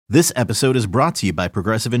This episode is brought to you by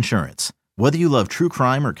Progressive Insurance. Whether you love true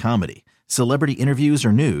crime or comedy, celebrity interviews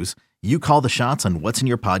or news, you call the shots on what's in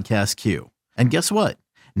your podcast queue. And guess what?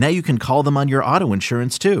 Now you can call them on your auto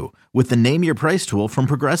insurance too with the Name Your Price tool from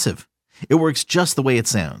Progressive. It works just the way it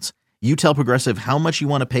sounds. You tell Progressive how much you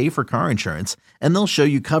want to pay for car insurance, and they'll show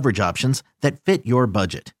you coverage options that fit your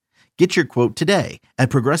budget. Get your quote today at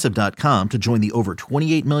Progressive.com to join the over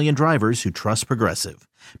 28 million drivers who trust Progressive.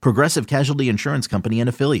 Progressive Casualty Insurance Company and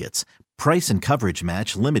Affiliates. Price and coverage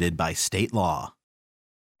match limited by state law.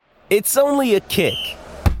 It's only a kick,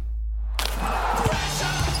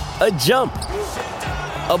 a jump,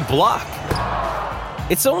 a block.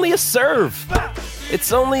 It's only a serve.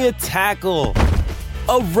 It's only a tackle,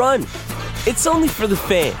 a run. It's only for the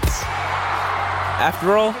fans.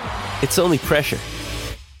 After all, it's only pressure.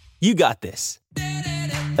 You got this.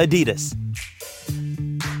 Adidas.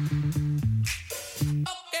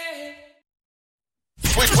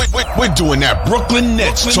 We're doing that Brooklyn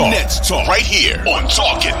Nets talk right here on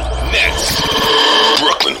Talking Nets.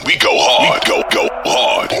 Brooklyn, we go hard. Go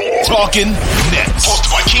hard. Talking Nets.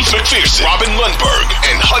 Hosted by Keith McPherson, Robin Lundberg,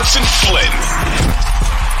 and Hudson Flynn.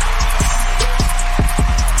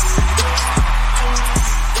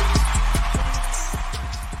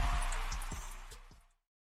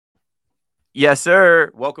 Yes,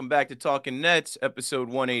 sir. Welcome back to Talking Nets, episode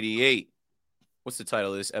 188. What's the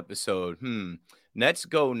title of this episode? Nets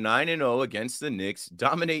go 9-0 against the Knicks,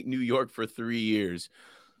 dominate New York for 3 years.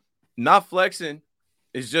 Not flexing.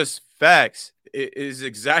 It's just facts. It is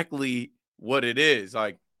exactly what it is.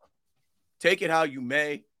 Like, take it how you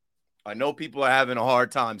may. I know people are having a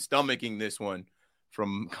hard time stomaching this one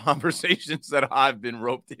from conversations that I've been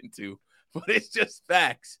roped into, but it's just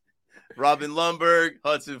facts. Robin Lundberg,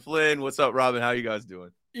 Hudson Flynn. What's up, Robin? How you guys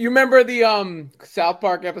doing? You remember the South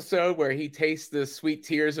Park episode where he tastes the sweet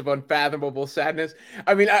tears of unfathomable sadness?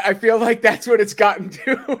 I mean, I feel like that's what it's gotten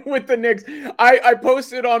to with the Knicks. I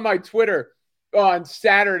posted on my Twitter on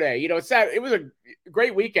Saturday. You know, it was a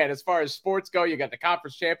great weekend as far as sports go. You got the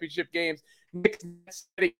conference championship games, Knicks,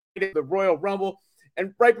 the Royal Rumble,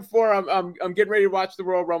 and right before I'm getting ready to watch the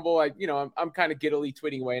Royal Rumble, I'm kind of giddily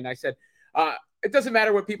tweeting away, and I said, it doesn't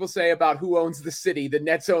matter what people say about who owns the city. The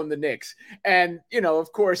Nets own the Knicks. And,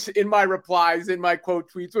 of course, in my replies, in my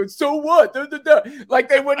quote tweets, it's, so what? Like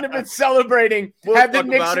they wouldn't have been celebrating had the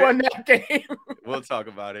Knicks won that game. We'll talk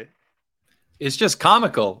about it. It's just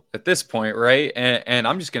comical at this point, right? And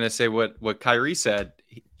I'm just going to say what Kyrie said.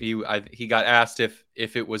 He got asked if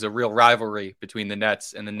it was a real rivalry between the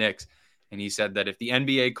Nets and the Knicks. And he said that if the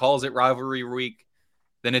NBA calls it rivalry week,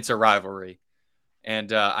 then it's a rivalry.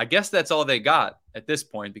 And I guess that's all they got at this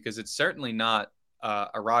point, because it's certainly not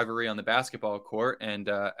a rivalry on the basketball court. And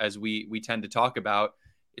as we tend to talk about,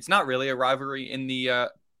 it's not really a rivalry in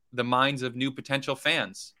the minds of new potential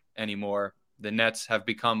fans anymore. The Nets have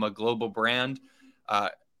become a global brand,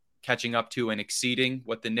 catching up to and exceeding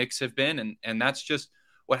what the Knicks have been. And that's just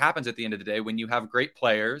what happens at the end of the day. When you have great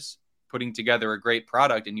players putting together a great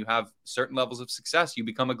product and you have certain levels of success, you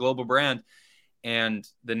become a global brand. And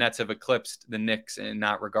the Nets have eclipsed the Knicks in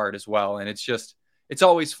that regard as well. And it's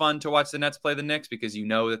always fun to watch the Nets play the Knicks, because you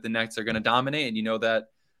know that the Nets are going to dominate, and you know that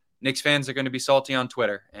Knicks fans are going to be salty on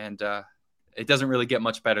Twitter. And it doesn't really get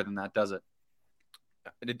much better than that, does it?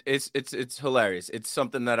 It's hilarious. It's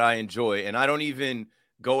something that I enjoy, and I don't even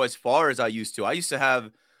go as far as I used to. I used to have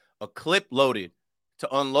a clip loaded to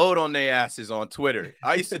unload on their asses on Twitter.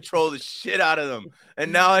 I used to troll the shit out of them,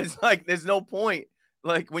 and now it's like there's no point.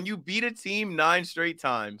 Like, when you beat a team 9 straight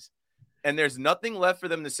times and there's nothing left for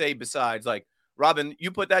them to say besides, like, Robin, you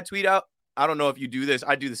put that tweet out. I don't know if you do this.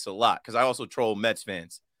 I do this a lot because I also troll Mets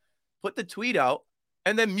fans. Put the tweet out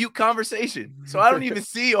and then mute conversation. So I don't even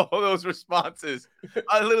see all those responses.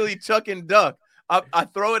 I literally chuck and duck. I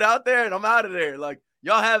throw it out there and I'm out of there. Like,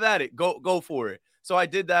 y'all have at it. Go for it. So I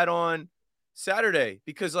did that on Saturday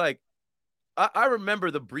because, like, I remember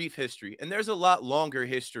the brief history, and there's a lot longer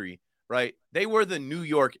history. Right? They were the New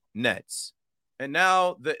York Nets. And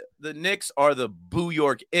now the Knicks are the Boo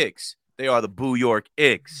York Icks. They are the Boo York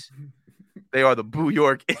Icks. They are the Boo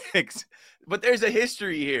York Icks. But there's a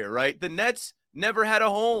history here, right? The Nets never had a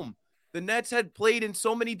home. The Nets had played in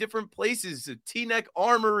so many different places. The Teaneck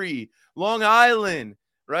Armory, Long Island,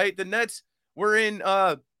 right? The Nets were in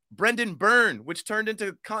Brendan Byrne, which turned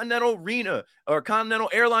into Continental Arena or Continental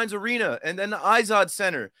Airlines Arena, and then the Izod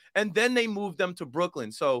Center. And then they moved them to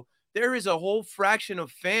Brooklyn. So there is a whole fraction of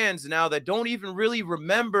fans now that don't even really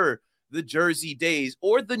remember the Jersey days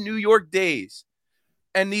or the New York days.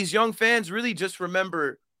 And these young fans really just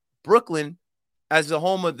remember Brooklyn as the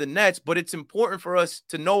home of the Nets, but it's important for us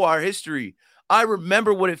to know our history. I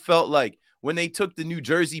remember what it felt like when they took the New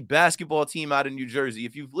Jersey basketball team out of New Jersey.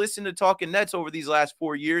 If you've listened to Talking Nets over these last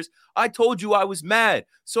 4 years, I told you I was mad,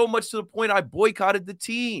 so much to the point I boycotted the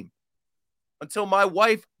team until my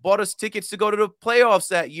wife bought us tickets to go to the playoffs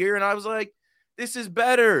that year. And I was like, this is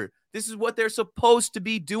better. This is what they're supposed to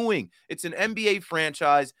be doing. It's an NBA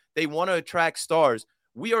franchise. They want to attract stars.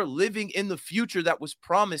 We are living in the future that was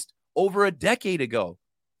promised over a decade ago.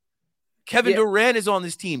 Kevin Durant is on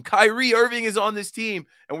this team. Kyrie Irving is on this team.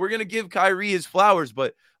 And we're going to give Kyrie his flowers.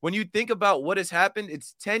 But when you think about what has happened,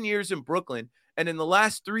 it's 10 years in Brooklyn. And in the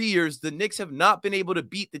last 3 years, the Knicks have not been able to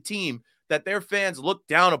beat the team that their fans look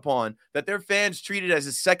down upon, that their fans treated as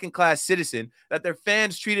a second-class citizen, that their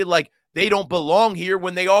fans treated like they don't belong here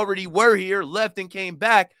when they already were here, left and came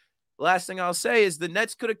back. Last thing I'll say is the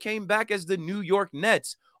Nets could have came back as the New York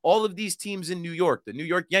Nets. All of these teams in New York, the New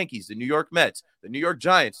York Yankees, the New York Mets, the New York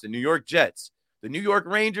Giants, the New York Jets, the New York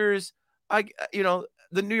Rangers, the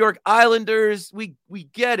New York Islanders, we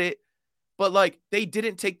get it. But like, they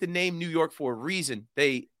didn't take the name New York for a reason.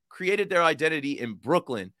 They created their identity in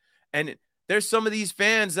Brooklyn. And there's some of these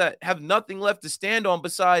fans that have nothing left to stand on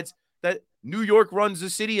besides that New York runs the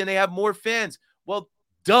city and they have more fans. Well,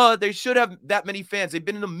 duh, they should have that many fans. They've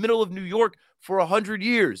been in the middle of New York for 100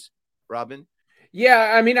 years, Robin.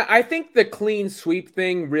 Yeah, I mean, I think the clean sweep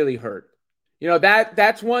thing really hurt. You know,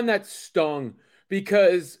 that's one that stung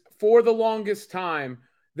because for the longest time,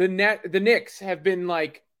 the Knicks have been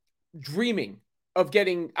like dreaming of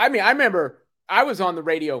getting. I mean, I remember I was on the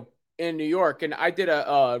radio in New York and I did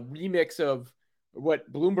a remix of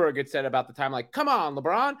what Bloomberg had said about the time, like, come on,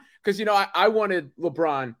 LeBron. Because, you know, I wanted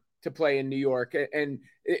LeBron to play in New York and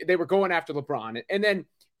they were going after LeBron. And then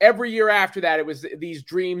every year after that, it was these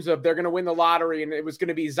dreams of they're going to win the lottery and it was going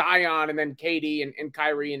to be Zion and then KD and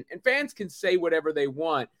Kyrie. And fans can say whatever they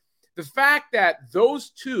want. The fact that those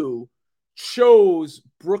two chose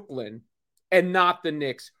Brooklyn and not the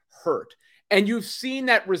Knicks hurt. And you've seen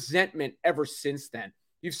that resentment ever since then.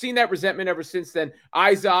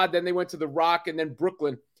 Izod, then they went to the Rock and then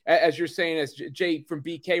Brooklyn, as you're saying, as Jay from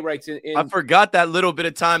BK writes in. I forgot that little bit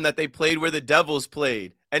of time that they played where the Devils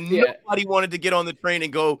played. And nobody wanted to get on the train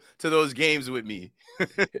and go to those games with me.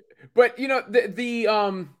 But, you know,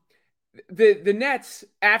 the Nets,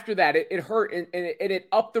 after that, it hurt and it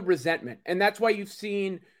upped the resentment. And that's why you've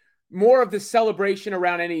seen more of the celebration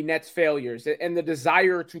around any Nets failures and the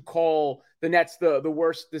desire to call the Nets the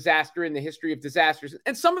worst disaster in the history of disasters.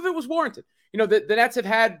 And some of it was warranted. You know, the Nets have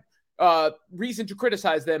had reason to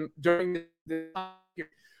criticize them during the time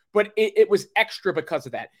period, but it was extra because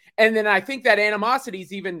of that. And then I think that animosity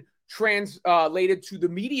is even translated to the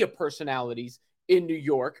media personalities in New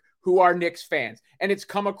York who are Knicks fans. And it's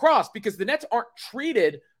come across because the Nets aren't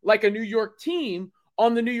treated like a New York team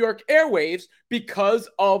on the New York airwaves because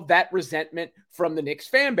of that resentment from the Knicks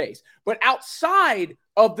fan base. But outside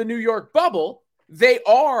of the New York bubble, they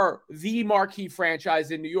are the marquee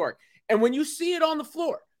franchise in New York. And when you see it on the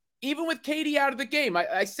floor, even with KD out of the game,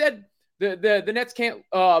 I said the Nets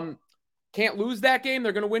can't lose that game.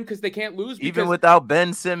 They're going to win because they can't lose. Even without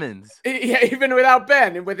Ben Simmons. Yeah, even without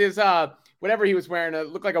Ben and with his whatever he was wearing,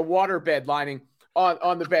 looked like a waterbed lining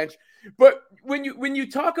on the bench. But when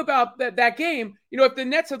you talk about that game, you know, if the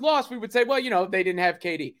Nets had lost, we would say, well, you know, they didn't have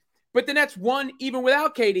KD. But the Nets won even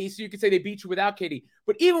without KD, so you could say they beat you without KD.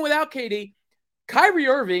 But even without KD, Kyrie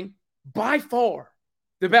Irving, by far,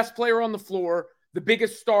 the best player on the floor, the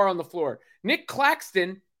biggest star on the floor. Nick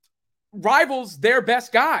Claxton rivals their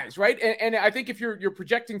best guys, right? And I think if you're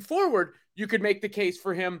projecting forward, you could make the case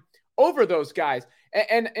for him over those guys.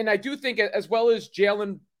 And I do think as well as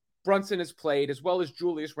Jalen Brunson has played, as well as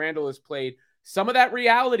Julius Randle has played, some of that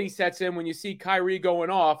reality sets in when you see Kyrie going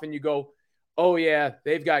off and you go, oh yeah,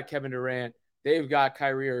 they've got Kevin Durant, they've got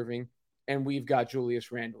Kyrie Irving, and we've got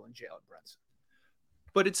Julius Randle and Jalen Brunson.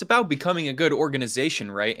 But it's about becoming a good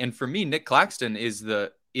organization, right? And for me, Nick Claxton is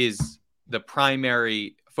the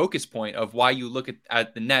primary focus point of why you look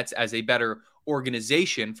at the Nets as a better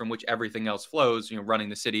organization from which everything else flows, you know, running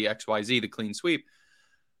the city, XYZ, the clean sweep.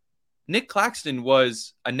 Nick Claxton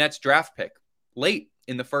was a Nets draft pick late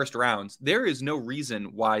in the first rounds. There is no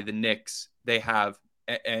reason why the Knicks, they have,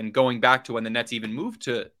 and going back to when the Nets even moved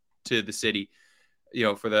to the city, you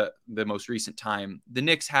know, for the most recent time, the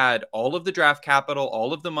Knicks had all of the draft capital,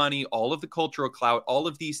 all of the money, all of the cultural clout, all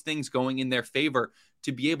of these things going in their favor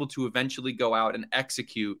to be able to eventually go out and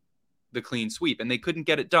execute the clean sweep. And they couldn't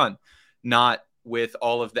get it done. Not with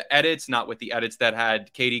all of the edits, not with the edits that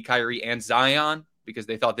had KD, Kyrie, and Zion, because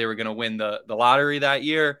they thought they were going to win the lottery that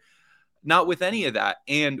year. Not with any of that.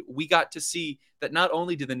 And we got to see that not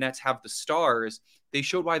only do the Nets have the stars, they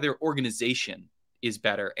showed why their organization is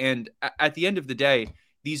better. And at the end of the day,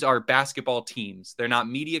 these are basketball teams. They're not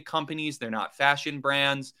media companies. They're not fashion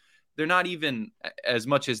brands. They're not even, as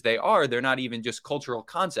much as they are, they're not even just cultural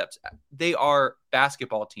concepts. They are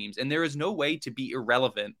basketball teams. And there is no way to be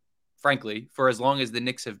irrelevant, frankly, for as long as the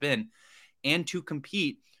Knicks have been, and to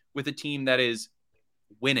compete with a team that is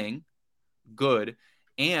winning, good,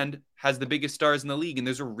 and has the biggest stars in the league. And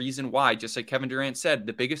there's a reason why, just like Kevin Durant said,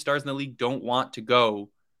 the biggest stars in the league don't want to go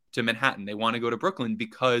to Manhattan. They want to go to Brooklyn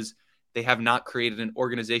because they have not created an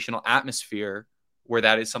organizational atmosphere where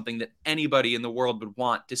that is something that anybody in the world would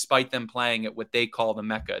want, despite them playing at what they call the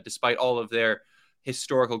Mecca, despite all of their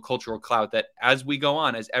historical cultural clout that as we go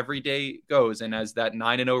on, as every day goes, and as that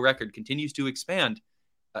 9-0 record continues to expand,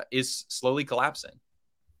 is slowly collapsing.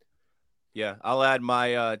 Yeah, I'll add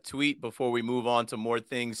my tweet before we move on to more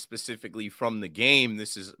things specifically from the game.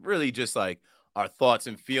 This is really just like our thoughts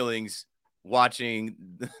and feelings watching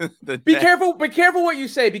the Be careful what you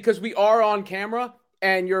say, because we are on camera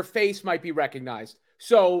and your face might be recognized.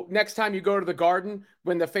 So next time you go to the Garden,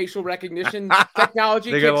 when the facial recognition technology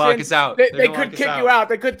they're kicks gonna lock in, us out. They could kick you out.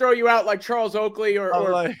 They could throw you out like Charles Oakley or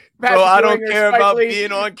like, Patrick bro, I don't Ewing or care Spike about Lee.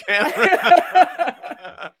 being on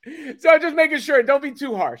camera. So just making sure, don't be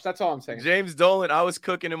too harsh. That's all I'm saying. James Dolan, I was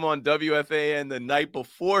cooking him on WFAN the night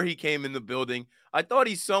before he came in the building. I thought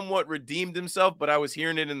he somewhat redeemed himself, but I was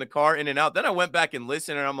hearing it in the car in and out. Then I went back and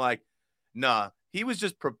listened, and I'm like, nah, he was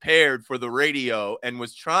just prepared for the radio and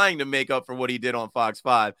was trying to make up for what he did on Fox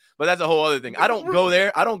 5. But that's a whole other thing. I don't go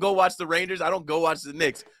there. I don't go watch the Rangers. I don't go watch the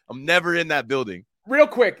Knicks. I'm never in that building. Real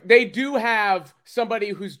quick, they do have somebody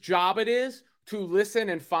whose job it is to listen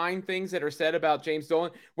and find things that are said about James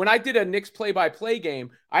Dolan. When I did a Knicks play-by-play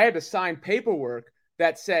game, I had to sign paperwork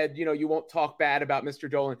that said, you know, you won't talk bad about Mr.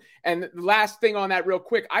 Dolan. And the last thing on that real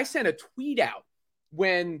quick, I sent a tweet out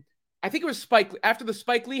when I think it was after the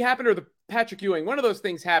Spike Lee happened or the Patrick Ewing, one of those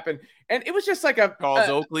things happened. And it was just like a Charles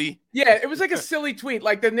Oakley. Yeah, it was like a silly tweet.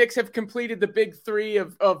 Like the Knicks have completed the big three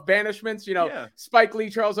of banishments, you know, Spike Lee,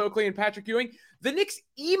 Charles Oakley, and Patrick Ewing. The Knicks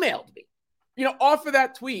emailed me, you know, off of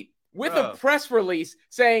that tweet with a press release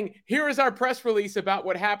saying, here is our press release about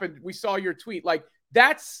what happened. We saw your tweet. Like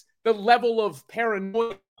that's the level of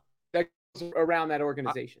paranoia that goes around that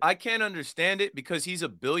organization. I can't understand it because he's a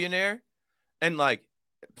billionaire and like,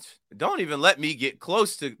 don't even let me get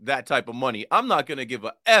close to that type of money. I'm not going to give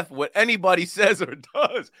a F what anybody says or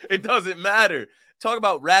does. It doesn't matter. Talk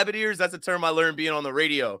about rabbit ears. That's a term I learned being on the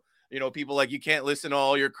radio. You know, people like, you can't listen to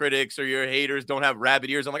all your critics or your haters don't have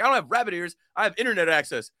rabbit ears. I'm like, I don't have rabbit ears. I have internet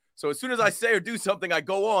access. So as soon as I say or do something, I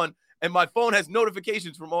go on and my phone has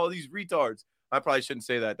notifications from all these retards. I probably shouldn't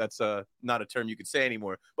say that. That's not a term you could say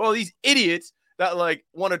anymore. But all these idiots that like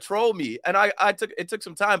want to troll me. And it took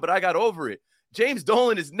some time, but I got over it. James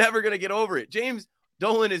Dolan is never going to get over it. James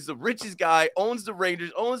Dolan is the richest guy, owns the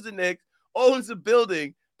Rangers, owns the Knicks, owns the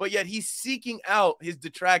building, but yet he's seeking out his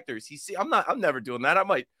detractors. I'm never doing that. I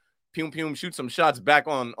might shoot some shots back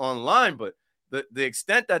online, but the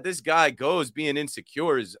extent that this guy goes being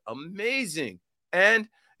insecure is amazing. And,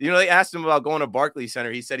 you know, they asked him about going to Barclays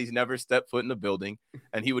Center. He said he's never stepped foot in the building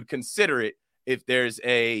and he would consider it if there's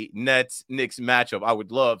a Nets-Knicks matchup. I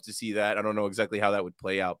would love to see that. I don't know exactly how that would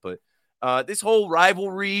play out, but this whole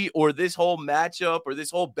rivalry or this whole matchup or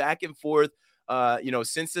this whole back and forth, you know,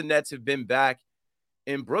 since the Nets have been back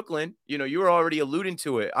in Brooklyn, you know, you were already alluding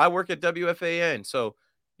to it. I work at WFAN. So,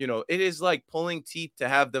 you know, it is like pulling teeth to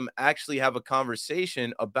have them actually have a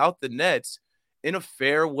conversation about the Nets in a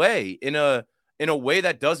fair way, in a way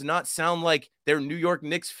that does not sound like their New York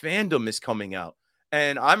Knicks fandom is coming out.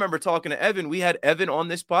 And I remember talking to Evan. We had Evan on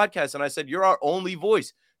this podcast, and I said, you're our only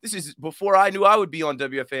voice. This is before I knew I would be on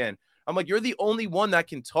WFAN. I'm like, you're the only one that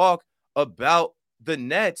can talk about the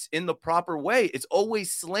Nets in the proper way. It's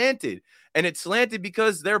always slanted, and it's slanted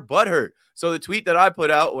because they're butthurt. So the tweet that I put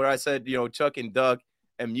out where I said, you know, Chuck and Doug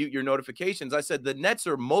and mute your notifications, I said the Nets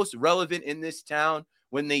are most relevant in this town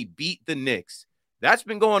when they beat the Knicks. That's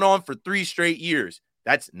been going on for 3 straight years.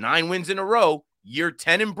 That's 9 wins in a row, year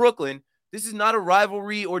 10 in Brooklyn. This is not a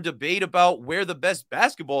rivalry or debate about where the best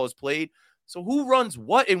basketball is played. So who runs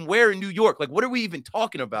what and where in New York? Like, what are we even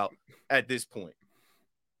talking about at this point?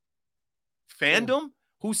 Fandom?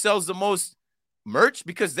 Who sells the most merch?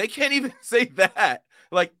 Because they can't even say that.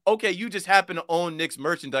 Like, okay, you just happen to own Knicks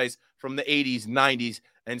merchandise from the 80s, 90s,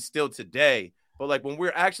 and still today. But, like, when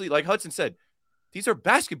we're actually, like Hudson said, these are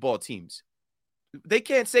basketball teams. They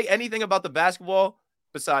can't say anything about the basketball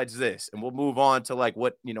besides this. And we'll move on to, like,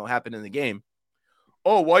 what, you know, happened in the game.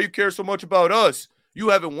 Oh, why you care so much about us? You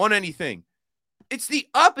haven't won anything. It's the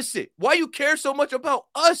opposite. Why you care so much about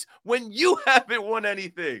us when you haven't won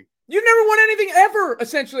anything? You never won anything ever,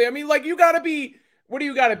 essentially. I mean, like, you got to be – what do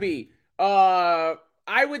you got to be? I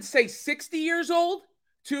I would say 60 years old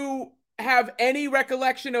to have any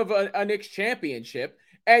recollection of a Knicks championship.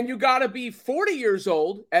 And you got to be 40 years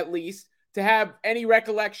old, at least, to have any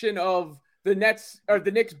recollection of the Nets or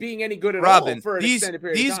the Knicks being any good at all for an extended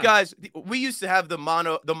period of time. These guys, we used to have the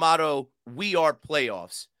motto, we are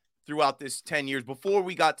playoffs throughout this 10 years before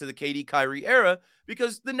we got to the KD Kyrie era,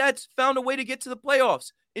 because the Nets found a way to get to the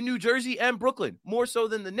playoffs in New Jersey and Brooklyn, more so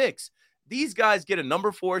than the Knicks. These guys get a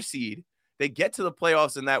number 4 seed. They get to the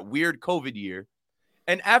playoffs in that weird COVID year.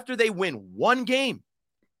 And after they win one game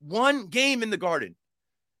in the Garden,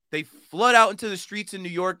 they flood out into the streets in New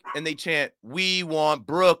York and they chant, "We want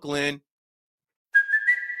Brooklyn."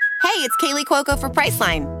 Hey, it's Kaylee Cuoco for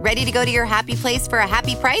Priceline. Ready to go to your happy place for a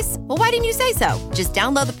happy price? Well, why didn't you say so? Just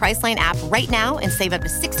download the Priceline app right now and save up to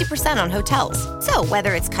 60% on hotels. So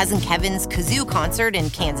whether it's Cousin Kevin's Kazoo Concert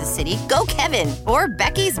in Kansas City, go Kevin, or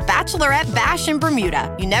Becky's Bachelorette Bash in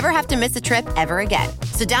Bermuda, you never have to miss a trip ever again.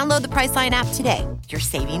 So download the Priceline app today. Your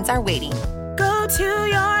savings are waiting. Go to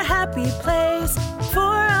your happy place for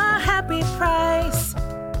a happy price.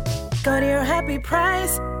 Go to your happy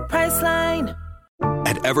price, Priceline.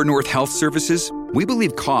 At Evernorth Health Services, we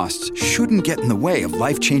believe costs shouldn't get in the way of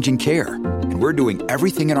life-changing care, and we're doing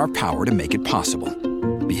everything in our power to make it possible.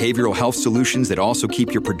 Behavioral health solutions that also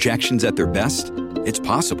keep your projections at their best? It's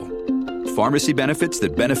possible. Pharmacy benefits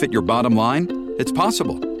that benefit your bottom line? It's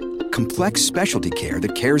possible. Complex specialty care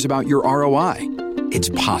that cares about your ROI? It's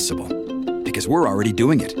possible. Because we're already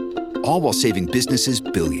doing it. All while saving businesses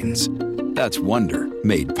billions. That's Wonder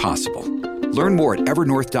made possible. Learn more at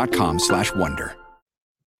evernorth.com/wonder.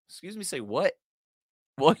 Excuse me, say what?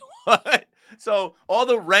 What? So all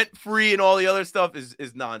the rent-free and all the other stuff is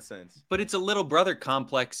nonsense. But it's a little brother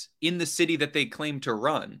complex in the city that they claim to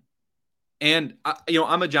run. And,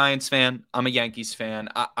 I'm a Giants fan. I'm a Yankees fan.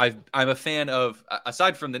 I'm a fan of,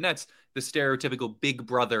 aside from the Nets, the stereotypical big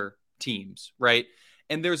brother teams, right?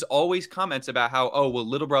 And there's always comments about how,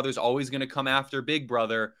 little brother's always going to come after big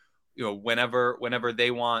brother, whenever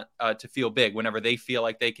they want to feel big, whenever they feel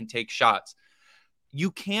like they can take shots. You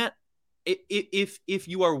can't, if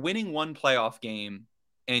you are winning one playoff game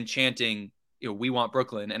and chanting, "We want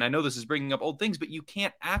Brooklyn," and I know this is bringing up old things, but you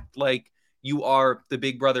can't act like you are the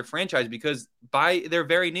big brother franchise, because by their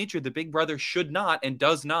very nature, the big brother should not and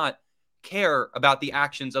does not care about the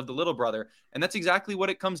actions of the little brother. And that's exactly what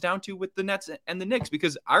it comes down to with the Nets and the Knicks,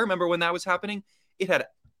 because I remember when that was happening, and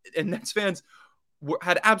Nets fans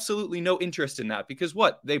had absolutely no interest in that, because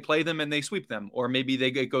they play them and they sweep them, or maybe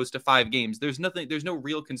it goes to 5 games. There's no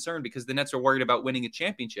real concern, because the Nets are worried about winning a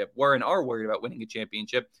championship. Warren are worried about winning a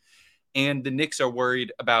championship, and the Knicks are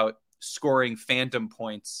worried about scoring phantom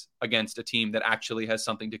points against a team that actually has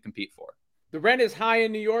something to compete for. The rent is high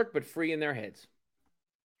in New York, but free in their heads.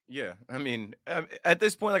 Yeah, I mean, at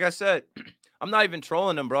this point, like I said, I'm not even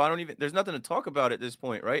trolling them, bro. There's nothing to talk about at this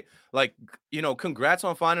point, right? Like, congrats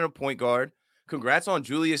on finding a point guard. Congrats on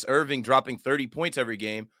Julius Erving dropping 30 points every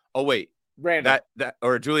game. Oh, wait. Randall.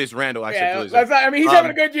 Or Julius Randle. He's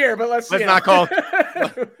having a good year, but let's not call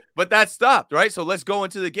but that stopped, right? So let's go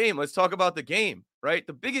into the game. Let's talk about the game, right?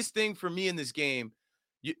 The biggest thing for me in this game,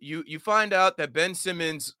 you find out that Ben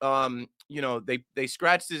Simmons, they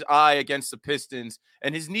scratched his eye against the Pistons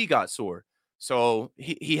and his knee got sore. So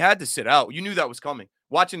he had to sit out. You knew that was coming.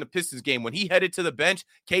 Watching the Pistons game, when he headed to the bench,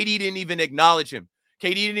 KD didn't even acknowledge him.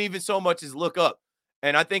 KD didn't even so much as look up.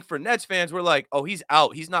 And I think for Nets fans, we're like, oh, he's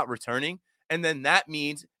out. He's not returning. And then that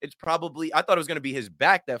means it's probably, I thought it was going to be his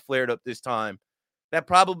back that flared up this time. That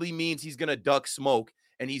probably means he's going to duck smoke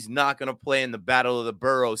and he's not going to play in the Battle of the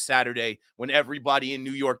Boroughs Saturday when everybody in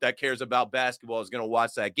New York that cares about basketball is going to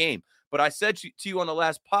watch that game. But I said to you on the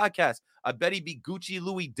last podcast, I bet he'd be Gucci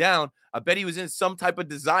Louis down. I bet he was in some type of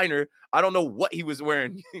designer. I don't know what he was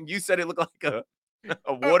wearing. You said it looked like a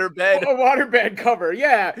waterbed. A waterbed cover,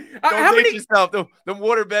 yeah. Don't date yourself. The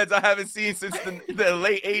waterbeds I haven't seen since the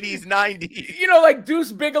late 80s, 90s. Like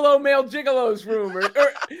Deuce Bigelow, Male Gigolo's room, or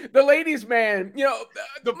the ladies' man.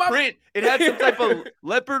 The print. It had some type of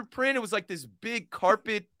leopard print. It was like this big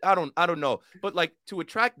carpet. I don't know. But like, to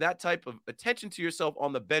attract that type of attention to yourself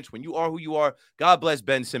on the bench when you are who you are, God bless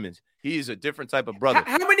Ben Simmons. He is a different type of brother.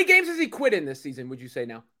 How many games has he quit in this season, would you say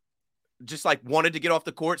now? Just like wanted to get off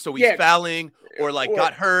the court, so he's fouling, or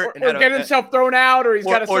got hurt, or get himself thrown out, or he's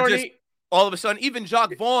got a sore knee. All of a sudden, even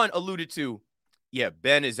Jacques Vaughn alluded to,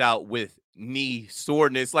 Ben is out with knee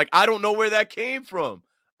soreness. Like, I don't know where that came from.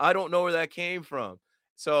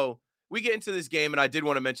 So we get into this game, and I did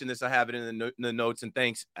want to mention this. I have it in the notes, and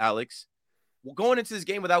thanks, Alex. Well, going into this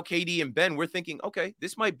game without KD and Ben, we're thinking, okay,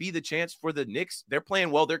 this might be the chance for the Knicks. They're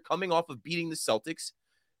playing well. They're coming off of beating the Celtics.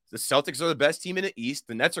 The Celtics are the best team in the East.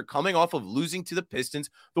 The Nets are coming off of losing to the Pistons,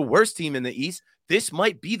 the worst team in the East. This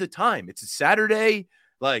might be the time. It's a Saturday.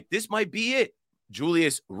 Like, this might be it.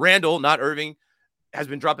 Julius Randle, not Irving, has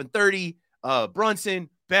been dropping 30. Brunson,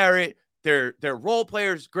 Barrett, they're role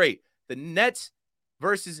players. Great. The Nets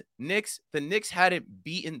versus Knicks. The Knicks hadn't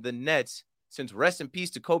beaten the Nets since, rest in peace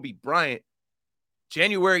to Kobe Bryant,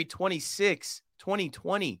 January 26,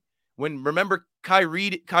 2020. When, remember,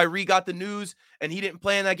 Kyrie got the news and he didn't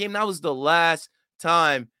play in that game. That was the last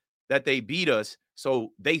time that they beat us.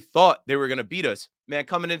 So they thought they were going to beat us. Man,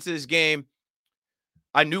 coming into this game,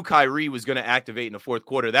 I knew Kyrie was going to activate in the fourth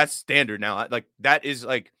quarter. That's standard now. Like, that is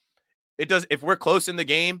like, it does. If we're close in the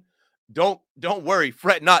game, don't worry.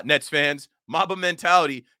 Fret not, Nets fans. Mamba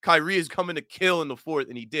mentality. Kyrie is coming to kill in the fourth,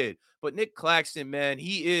 and he did. But Nick Claxton, man,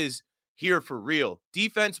 he is here for real.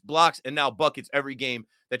 Defense, blocks, and now buckets every game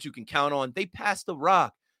that you can count on. They pass the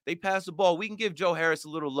rock. They pass the ball. We can give Joe Harris a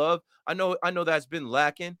little love. I know that's been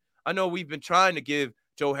lacking. I know we've been trying to give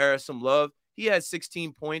Joe Harris some love. He had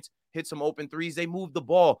 16 points, hit some open threes. They moved the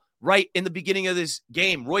ball right in the beginning of this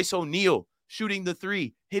game. Royce O'Neal shooting the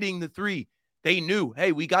three, hitting the three. They knew,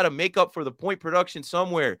 hey, we got to make up for the point production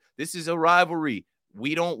somewhere. This is a rivalry.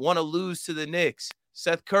 We don't want to lose to the Knicks.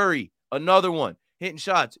 Seth Curry, another one, hitting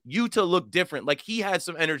shots. Utah looked different. Like, he had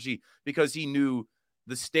some energy because he knew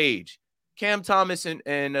the stage. Cam Thomas and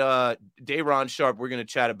Day'Ron Sharpe, we're going to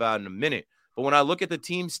chat about in a minute. But when I look at the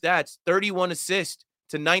team stats, 31 assists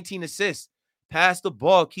to 19 assists. Pass the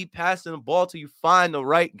ball. Keep passing the ball till you find the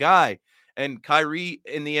right guy. And Kyrie,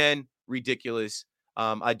 in the end, ridiculous.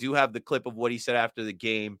 I do have the clip of what he said after the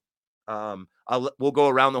game. We'll go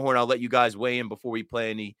around the horn. I'll let you guys weigh in before we play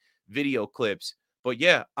any video clips. But,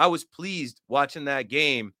 yeah, I was pleased watching that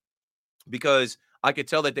game because I could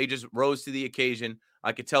tell that they just rose to the occasion.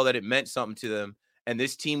 I could tell that it meant something to them. And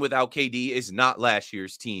this team without KD is not last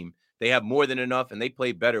year's team. They have more than enough, and they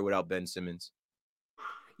play better without Ben Simmons.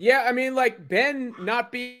 Yeah, I mean, like, Ben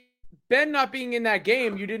not being in that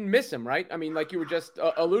game, you didn't miss him, right? I mean, like you were just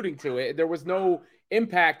alluding to it. There was no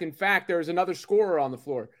impact. In fact, there was another scorer on the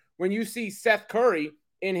floor. When you see Seth Curry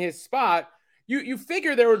in his spot, you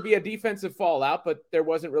figure there would be a defensive fallout, but there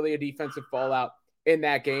wasn't really a defensive fallout in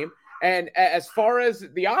that game. And as far as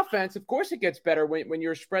the offense, of course it gets better when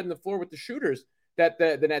you're spreading the floor with the shooters that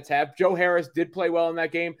the Nets have. Joe Harris did play well in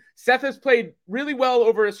that game. Seth has played really well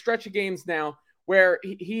over a stretch of games now, where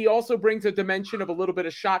he also brings a dimension of a little bit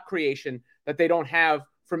of shot creation that they don't have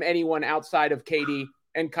from anyone outside of KD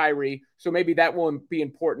and Kyrie. So maybe that will be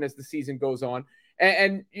important as the season goes on.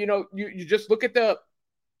 And you know, you just look at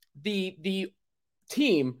the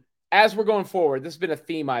team as we're going forward. This has been a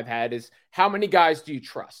theme I've had, is how many guys do you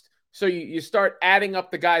trust? So you start adding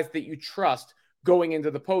up the guys that you trust going into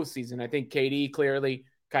the postseason. I think KD clearly,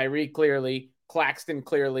 Kyrie clearly, Claxton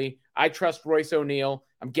clearly. I trust Royce O'Neal.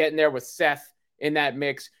 I'm getting there with Seth in that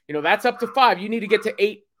mix. You know, that's up to 5. You need to get to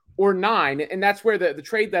 8 or 9. And that's where the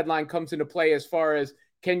trade deadline comes into play, as far as,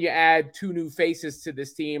 can you add 2 new faces to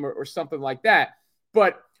this team or something like that.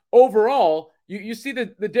 But overall, you see the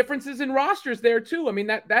differences in rosters there too. I mean,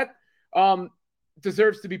 that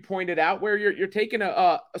deserves to be pointed out, where you're taking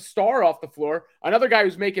a star off the floor, another guy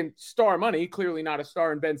who's making star money, clearly not a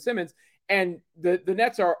star in Ben Simmons. And the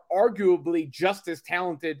Nets are arguably just as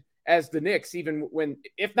talented as the Knicks, even when,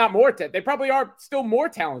 if not more, they probably are still more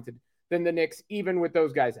talented than the Knicks, even with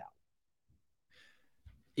those guys out.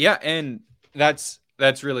 Yeah, and that's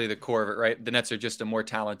really the core of it, right? The Nets are just a more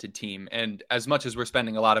talented team. And as much as we're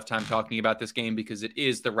spending a lot of time talking about this game because it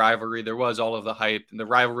is the rivalry, there was all of the hype, the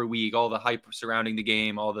rivalry week, all the hype surrounding the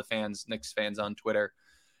game, all the fans, Knicks fans on Twitter.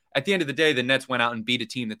 At the end of the day, the Nets went out and beat a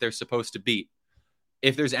team that they're supposed to beat.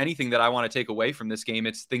 If there's anything that I want to take away from this game,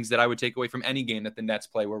 it's things that I would take away from any game that the Nets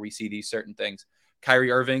play where we see these certain things. Kyrie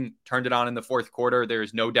Irving turned it on in the fourth quarter.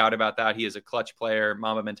 There's no doubt about that. He is a clutch player,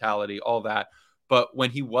 Mamba mentality, all that. But when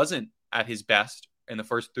he wasn't at his best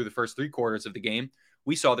through the first 3 quarters of the game,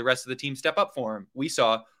 we saw the rest of the team step up for him. We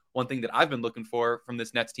saw one thing that I've been looking for from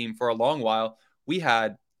this Nets team for a long while. We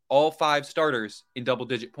had all 5 starters in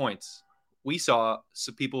double-digit points. We saw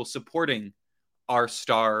some people supporting our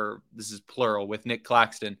star, this is plural, with Nick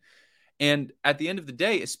Claxton. And at the end of the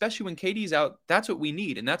day, especially when KD's out, that's what we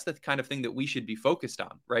need. And that's the kind of thing that we should be focused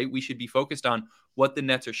on, right? We should be focused on what the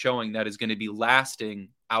Nets are showing that is going to be lasting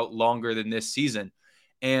out longer than this season.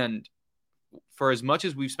 And for as much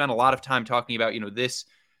as we've spent a lot of time talking about, this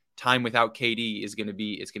time without KD it's going to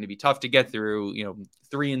be tough to get through,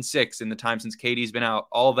 3 and 6 in the time since KD's been out,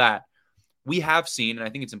 all that we have seen. And I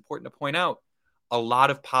think it's important to point out a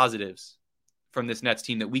lot of positives from this Nets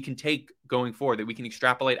team that we can take going forward, that we can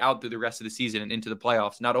extrapolate out through the rest of the season and into the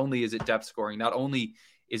playoffs. Not only is it depth scoring, not only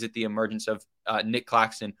is it the emergence of Nick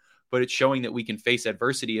Claxton, but it's showing that we can face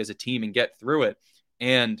adversity as a team and get through it.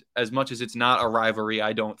 And as much as it's not a rivalry,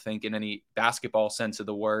 I don't think in any basketball sense of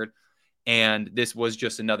the word, and this was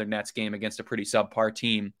just another Nets game against a pretty subpar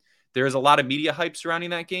team, there is a lot of media hype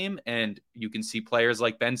surrounding that game, and you can see players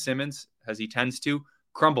like Ben Simmons, as he tends to,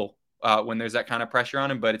 crumble when there's that kind of pressure on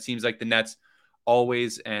him. But it seems like the Nets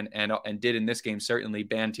always and did in this game certainly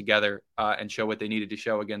band together and show what they needed to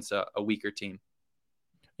show against a weaker team.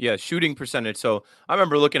 Yeah, shooting percentage. So I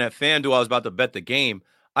remember looking at FanDuel. I was about to bet the game.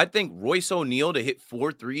 I think Royce O'Neal to hit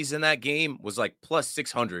 4 threes in that game was like plus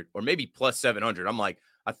 600 or maybe plus 700. I'm like,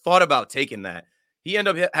 I thought about taking that. He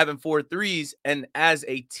ended up having 4 threes. And as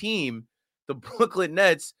a team, the Brooklyn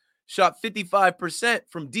Nets shot 55%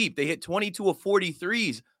 from deep. They hit 22 of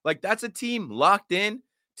 43s. Like, that's a team locked in,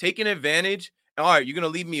 taking advantage. All right, you're going to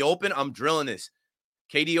leave me open? I'm drilling this.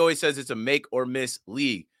 KD always says it's a make or miss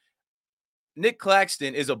league. Nick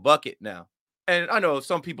Claxton is a bucket now. And I know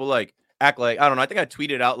some people act like, I don't know, I think I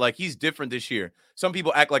tweeted out like he's different this year. Some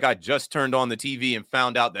people act like I just turned on the TV and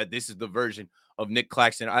found out that this is the version of Nick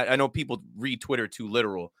Claxton. I know people read Twitter too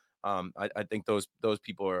literal. I think those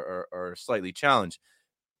people are slightly challenged.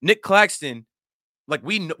 Nick Claxton, like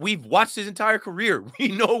we've watched his entire career. We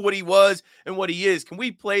know what he was and what he is. Can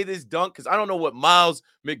we play this dunk? Because I don't know what Miles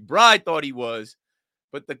McBride thought he was,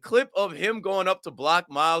 but the clip of him going up to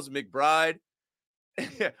block Miles McBride,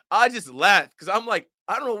 I just laughed because I'm like,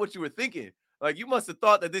 I don't know what you were thinking. Like, you must have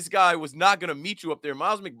thought that this guy was not going to meet you up there.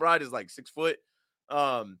 Miles McBride is like 6 foot.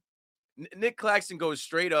 Nick Claxton goes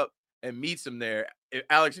straight up and meets him there.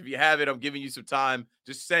 Alex, if you have it, I'm giving you some time.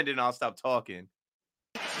 Just send it and I'll stop talking.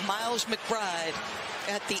 Miles McBride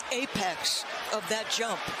at the apex of that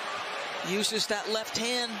jump uses that left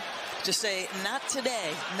hand to say, not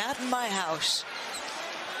today, not in my house.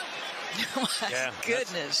 My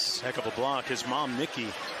goodness. Heck of a block. His mom, Nikki.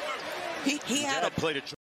 He had a played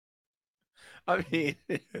it. I mean,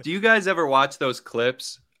 do you guys ever watch those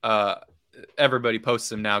clips? Everybody posts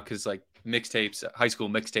them now because like mixtapes, high school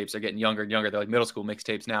mixtapes are getting younger and younger. They're like middle school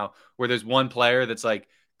mixtapes now, where there's one player that's like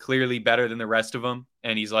clearly better than the rest of them,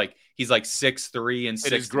 and he's like 6'3" and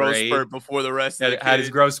 6'8". His growth spurt before the rest. Had his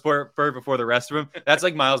growth spurt before the rest of them. That's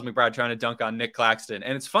like Miles McBride trying to dunk on Nick Claxton,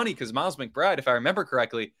 and it's funny because Miles McBride, if I remember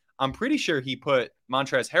correctly, I'm pretty sure he put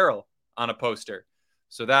Montrezl Harrell on a poster.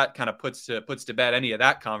 So that kind of puts to bed any of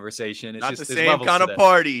that conversation. It's not just the same kind of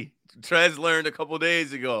party Trez learned a couple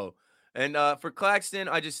days ago. And for Claxton,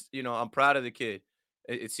 I just, I'm proud of the kid.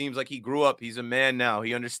 It seems like he grew up. He's a man now.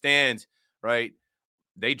 He understands, right?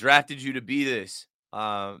 They drafted you to be this.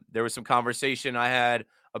 There was some conversation I had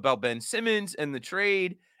about Ben Simmons and the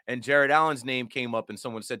trade, and Jared Allen's name came up, and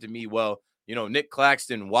someone said to me, well, Nick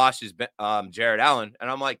Claxton washes Jared Allen.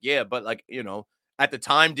 And I'm like, yeah, but at the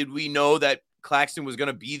time, did we know that Claxton was going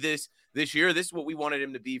to be this year? This is what we wanted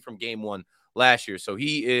him to be from game one last year. So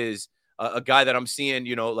he is a guy that I'm seeing,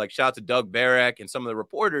 shout out to Doug Barak and some of the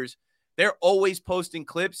reporters. They're always posting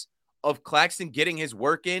clips of Claxton getting his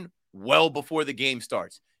work in well before the game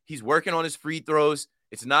starts. He's working on his free throws.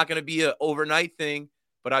 It's not going to be an overnight thing,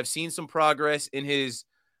 but I've seen some progress in his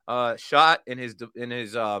shot, in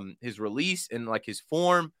his release, and like his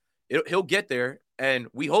form. He'll get there, and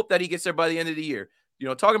we hope that he gets there by the end of the year.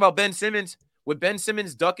 Talking about Ben Simmons, with Ben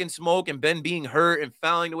Simmons ducking smoke and Ben being hurt and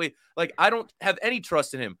fouling away, like, I don't have any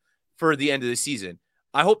trust in him for the end of the season.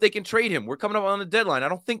 I hope they can trade him. We're coming up on the deadline. I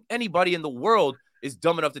don't think anybody in the world is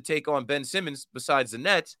dumb enough to take on Ben Simmons besides the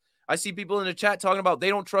Nets. I see people in the chat talking about they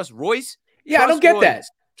don't trust Royce. Yeah, I don't get that.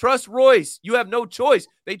 Trust Royce. You have no choice.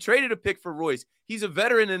 They traded a pick for Royce. He's a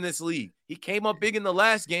veteran in this league. He came up big in the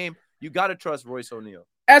last game. You got to trust Royce O'Neal.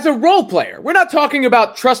 As a role player, we're not talking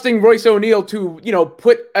about trusting Royce O'Neal to,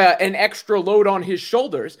 put an extra load on his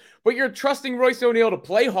shoulders, but you're trusting Royce O'Neal to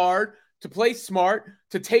play hard, to play smart,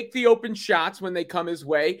 to take the open shots when they come his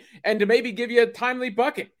way, and to maybe give you a timely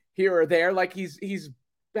bucket here or there, like he's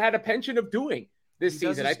had a penchant of doing this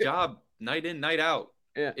season. Does his job night in, night out.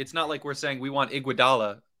 Yeah. It's not like we're saying we want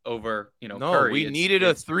Iguodala over, No, Curry. we needed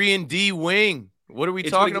a 3-and-D wing. What are we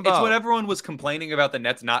talking about? It's what everyone was complaining about the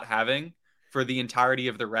Nets not having for the entirety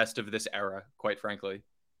of the rest of this era, quite frankly.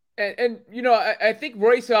 And I think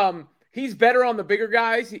Royce, he's better on the bigger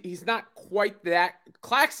guys. He's not quite that.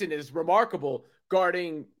 Claxton is remarkable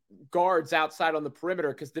guarding guards outside on the perimeter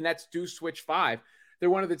because the Nets do switch 5. They're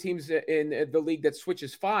one of the teams in the league that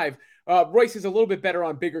switches 5. Royce is a little bit better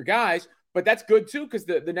on bigger guys, but that's good too because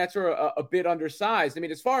the Nets are a bit undersized. I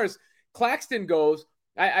mean, as far as Claxton goes,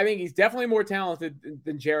 I think he's definitely more talented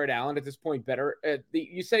than Jared Allen at this point. Better.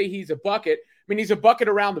 You say he's a bucket. I mean, he's a bucket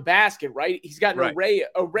around the basket, right? He's got an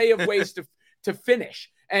array of ways to finish.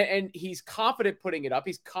 And he's confident putting it up.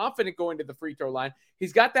 He's confident going to the free throw line.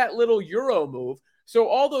 He's got that little Euro move. So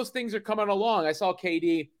all those things are coming along. I saw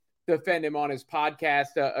KD defend him on his podcast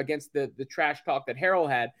against the trash talk that Harold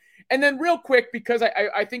had. And then real quick, because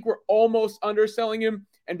I think we're almost underselling him,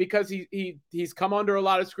 and because he's come under a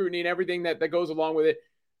lot of scrutiny and everything that goes along with it,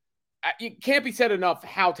 it can't be said enough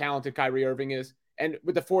how talented Kyrie Irving is. And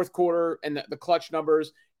with the fourth quarter and the clutch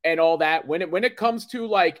numbers and all that, when it comes to,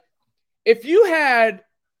 like, if you had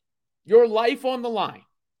your life on the line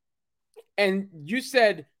and you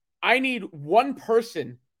said, I need one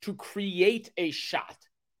person to create a shot,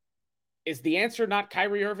 is the answer not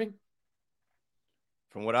Kyrie Irving?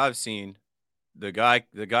 From what I've seen, the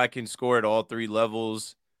guy can score at all three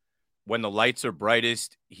levels. When the lights are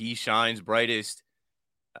brightest, he shines brightest.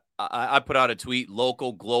 I put out a tweet,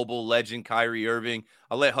 local global legend Kyrie Irving.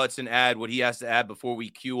 I'll let Hudson add what he has to add before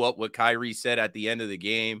we cue up what Kyrie said at the end of the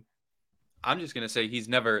game. I'm just going to say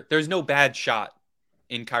there's no bad shot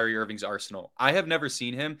in Kyrie Irving's arsenal. I have never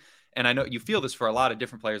seen him, and I know you feel this for a lot of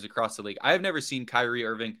different players across the league. I have never seen Kyrie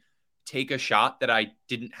Irving take a shot that I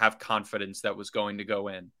didn't have confidence that was going to go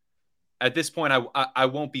in. At this point, I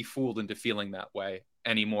won't be fooled into feeling that way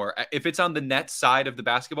anymore. If it's on the net side of the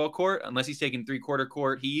basketball court, unless he's taking three-quarter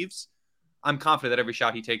court heaves, I'm confident that every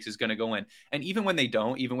shot he takes is going to go in. And even when they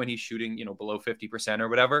don't, even when he's shooting, below 50% or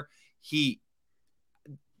whatever,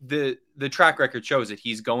 the track record shows that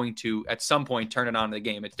he's going to, at some point, turn it on in the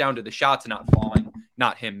game. It's down to the shots not falling,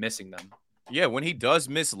 not him missing them. Yeah, when he does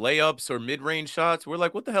miss layups or mid-range shots, we're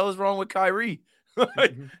like, what the hell is wrong with Kyrie?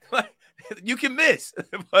 like, you can miss.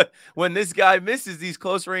 But when this guy misses these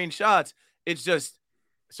close-range shots, it's just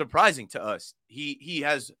surprising to us. He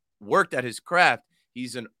has worked at his craft.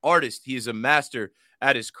 He's an artist. He is a master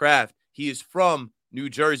at his craft. He is from New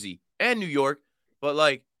Jersey and New York, but,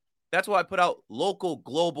 like, that's why I put out local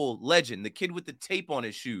global legend, the kid with the tape on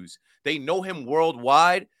his shoes. They know him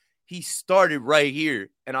worldwide. He started right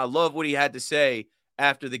here, and I love what he had to say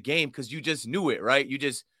after the game because you just knew it, right? You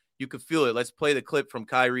could feel it. Let's play the clip from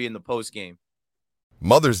Kyrie in the postgame.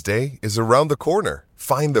 Mother's Day is around the corner.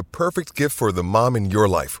 Find the perfect gift for the mom in your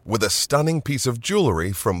life with a stunning piece of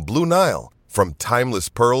jewelry from Blue Nile. From timeless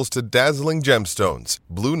pearls to dazzling gemstones,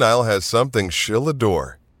 Blue Nile has something she'll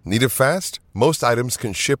adore. Need it fast? Most items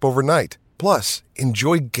can ship overnight. Plus,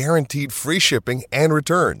 enjoy guaranteed free shipping and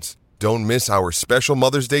returns. Don't miss our special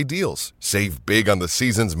Mother's Day deals. Save big on the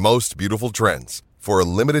season's most beautiful trends. For a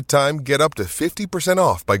limited time, get up to 50%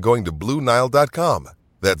 off by going to BlueNile.com.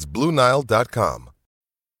 That's BlueNile.com.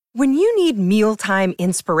 When you need mealtime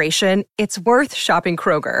inspiration, it's worth shopping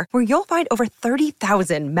Kroger, where you'll find over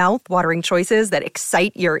 30,000 mouth-watering choices that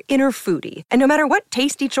excite your inner foodie. And no matter what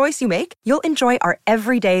tasty choice you make, you'll enjoy our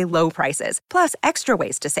everyday low prices, plus extra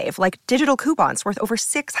ways to save, like digital coupons worth over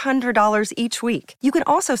 $600 each week. You can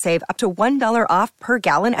also save up to $1 off per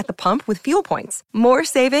gallon at the pump with fuel points. More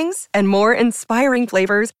savings and more inspiring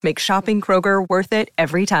flavors make shopping Kroger worth it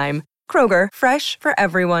every time. Kroger, fresh for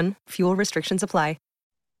everyone. Fuel restrictions apply.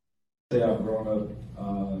 I've grown up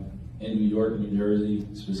in New York, New Jersey,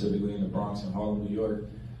 specifically in the Bronx and Harlem, New York.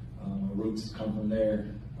 My roots come from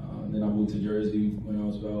there. Then I moved to Jersey when I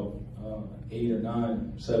was about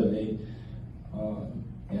 7, 8.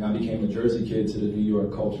 And I became a Jersey kid to the New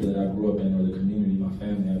York culture that I grew up in, or the community, my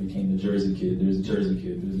family. I became the Jersey kid. There's a Jersey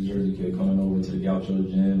kid. There's a Jersey kid coming over to the Gaucho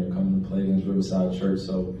Gym or coming to play against Riverside Church.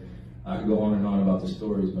 So I could go on and on about the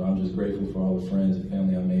stories, but I'm just grateful for all the friends and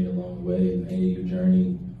family I made along the way in the AAU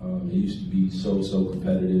journey. It used to be so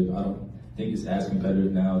competitive. I don't think it's as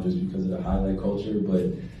competitive now just because of the highlight culture,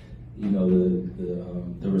 but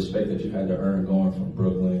the respect that you had to earn going from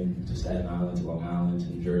Brooklyn to Staten Island to Long Island to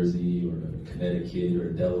New Jersey or to Connecticut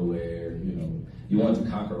or Delaware, you wanted to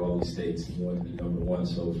conquer all these states and you wanted to be number one.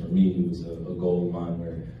 So for me, it was a goal of mine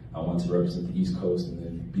where I wanted to represent the East Coast and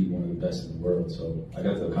then be one of the best in the world. So I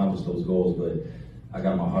got to accomplish those goals, but I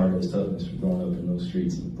got my heart and toughness from growing up in those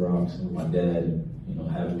streets in the Bronx with my dad, and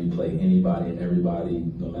having me play anybody and everybody,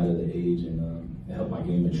 no matter the age, and it helped my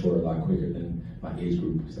game mature a lot quicker than my age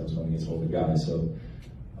group because I was going against older guys. So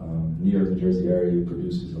New York, New Jersey area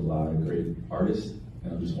produces a lot of great artists,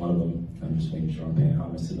 and I'm just one of them. I'm just making sure I'm paying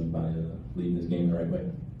homage to them by leading this game the right way.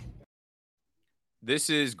 This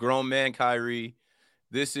is grown man Kyrie.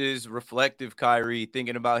 This is reflective Kyrie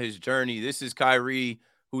thinking about his journey. This is Kyrie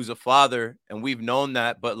who's a father, and we've known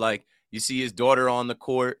that, but like you see his daughter on the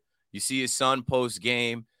court, you see his son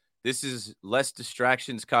post-game. This is less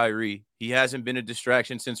distractions, Kyrie. He hasn't been a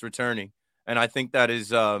distraction since returning, and I think that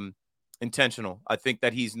is intentional. I think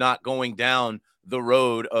that he's not going down the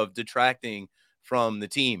road of detracting from the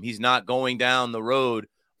team. He's not going down the road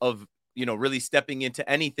of really stepping into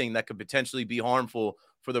anything that could potentially be harmful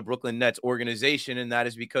for the Brooklyn Nets organization. And that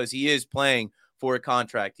is because he is playing for a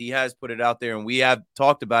contract. He has put it out there, and we have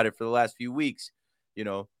talked about it for the last few weeks.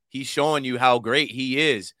 He's showing you how great he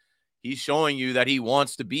is. He's showing you that he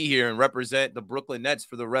wants to be here and represent the Brooklyn Nets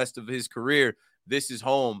for the rest of his career. This is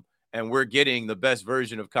home, and we're getting the best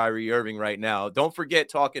version of Kyrie Irving right now. Don't forget,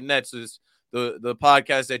 Talking Nets is the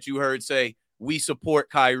podcast that you heard say, we support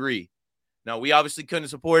Kyrie. Now, we obviously couldn't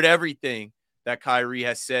support everything that Kyrie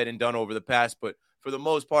has said and done over the past, but for the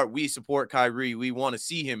most part, we support Kyrie. We want to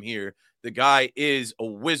see him here. The guy is a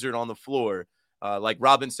wizard on the floor. Like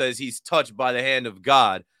Robin says, he's touched by the hand of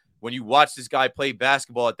God. When you watch this guy play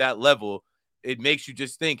basketball at that level, it makes you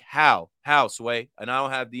just think, how, Sway? And I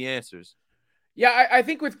don't have the answers. Yeah, I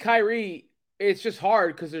think with Kyrie, it's just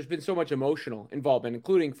hard because there's been so much emotional involvement,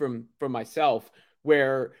 including from myself,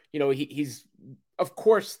 where, he's, of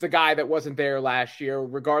course, the guy that wasn't there last year,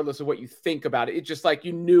 regardless of what you think about it. It's just like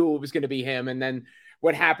you knew it was going to be him. And then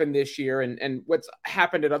what happened this year and what's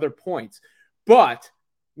happened at other points. But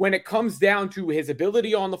when it comes down to his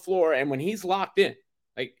ability on the floor and when he's locked in,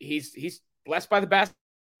 like he's blessed by the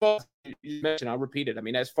basketball you mentioned, I'll repeat it. I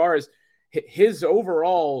mean, as far as his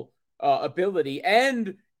overall ability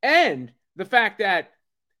and the fact that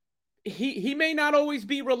he may not always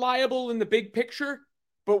be reliable in the big picture,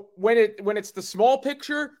 but when it's the small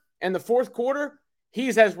picture and the fourth quarter,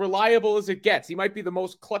 he's as reliable as it gets. He might be the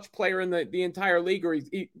most clutch player in the entire league, or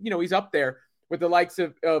he's up there with the likes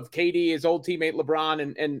of KD, his old teammate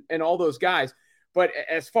LeBron, and all those guys. But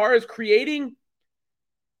as far as creating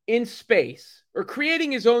in space or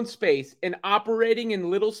creating his own space and operating in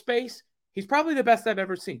little space, he's probably the best I've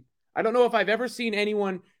ever seen. I don't know if I've ever seen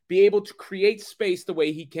anyone be able to create space the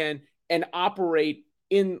way he can and operate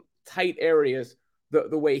in tight areas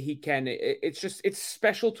the way he can. It's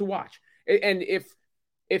special to watch. And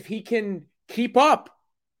if he can keep up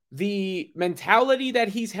the mentality that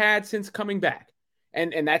he's had since coming back,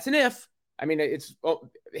 and that's an if. I mean,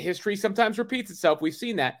 history sometimes repeats itself. We've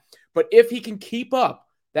seen that. But if he can keep up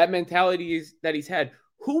that mentality that he's had,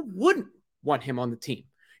 who wouldn't want him on the team?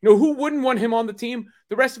 Who wouldn't want him on the team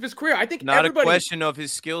the rest of his career? I think not a question of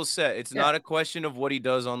his skill set. It's not a question of what he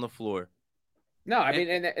does on the floor. No, I mean,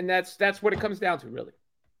 and that's what it comes down to, really.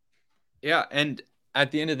 Yeah, and at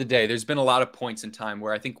the end of the day, there's been a lot of points in time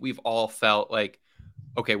where I think we've all felt like,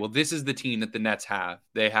 okay, well, this is the team that the Nets have.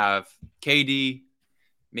 They have KD,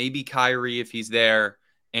 maybe Kyrie if he's there,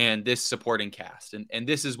 and this supporting cast. And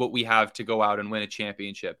this is what we have to go out and win a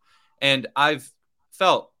championship. And I've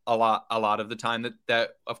felt a lot of the time that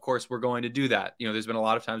of course we're going to do that. There's been a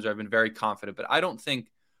lot of times where I've been very confident, but I don't think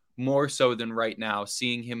more so than right now,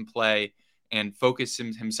 seeing him play and focus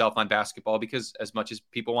himself on basketball, because as much as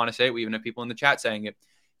people want to say it, we even have people in the chat saying it,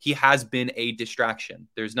 he has been a distraction.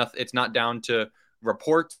 There's nothing, it's not down to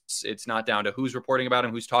reports. It's not down to who's reporting about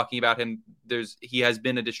him, who's talking about him. He has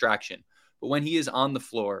been a distraction. But when he is on the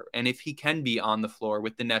floor, and if he can be on the floor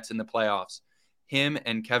with the Nets in the playoffs, him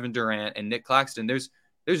and Kevin Durant and Nick Claxton, there's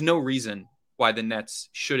no reason why the Nets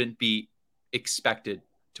shouldn't be expected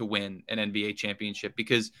to win an NBA championship,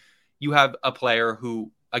 because you have a player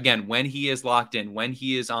who, again, when he is locked in, when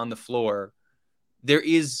he is on the floor, there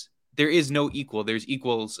is no equal. There's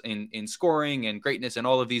equals in scoring and greatness and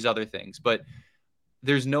all of these other things, but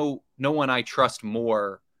there's no one I trust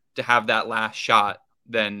more to have that last shot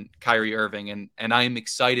than Kyrie Irving. And I am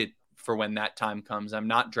excited for when that time comes. I'm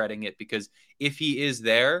not dreading it, because if he is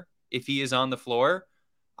there, if he is on the floor,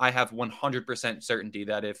 I have 100% certainty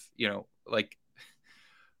that if, like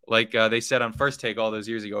they said on First Take all those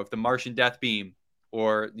years ago, if the Martian death beam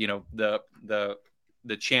or,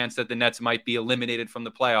 the chance that the Nets might be eliminated from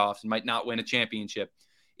the playoffs and might not win a championship,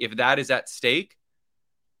 if that is at stake,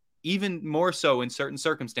 even more so in certain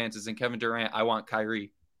circumstances than Kevin Durant, I want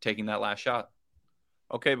Kyrie taking that last shot.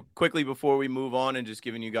 Okay, quickly before we move on and just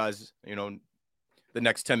giving you guys, the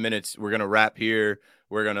next 10 minutes, we're going to wrap here.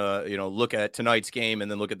 We're going to, look at tonight's game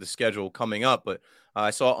and then look at the schedule coming up. But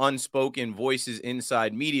I saw Unspoken Voices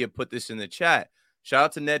Inside Media put this in the chat. Shout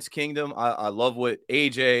out to Nets Kingdom. I love what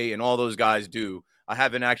AJ and all those guys do. I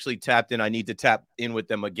haven't actually tapped in. I need to tap in with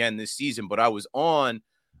them again this season. But I was on,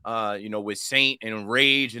 with Saint and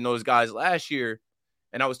Rage and those guys last year.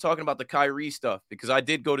 And I was talking about the Kyrie stuff because I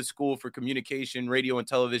did go to school for communication, radio, and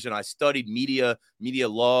television. I studied media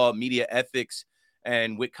law, media ethics.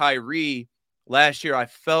 And with Kyrie last year, I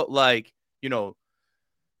felt like,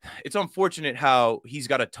 it's unfortunate how he's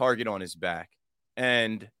got a target on his back.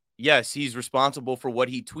 And yes, he's responsible for what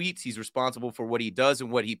he tweets. He's responsible for what he does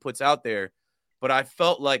and what he puts out there. But I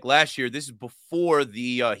felt like last year, this is before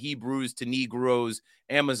the Hebrews to Negroes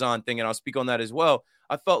Amazon thing, and I'll speak on that as well.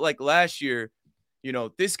 I felt like last year,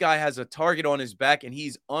 this guy has a target on his back, and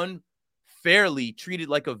he's unfairly treated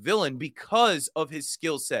like a villain because of his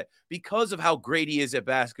skill set, because of how great he is at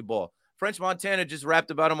basketball. French Montana just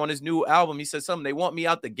rapped about him on his new album. He said something, they want me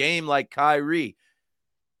out the game like Kyrie.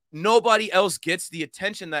 Nobody else gets the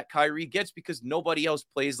attention that Kyrie gets because nobody else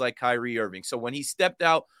plays like Kyrie Irving. So when he stepped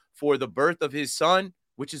out for the birth of his son,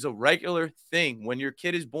 which is a regular thing, when your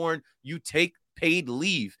kid is born, you take paid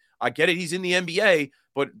leave. I get it. He's in the NBA,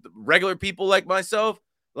 but regular people like myself,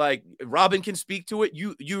 like Robin can speak to it.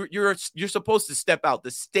 You're supposed to step out.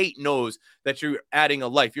 The state knows that you're adding a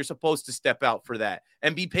life. You're supposed to step out for that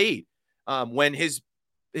and be paid. When his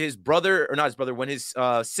brother, or not his brother, when his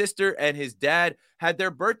sister and his dad had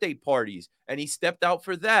their birthday parties and he stepped out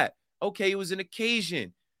for that. Okay, it was an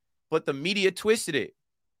occasion, but the media twisted it.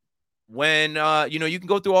 When, you can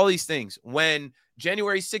go through all these things. When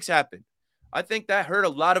January 6th happened, I think that hurt a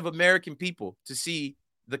lot of American people to see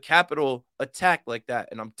the Capitol attacked like that.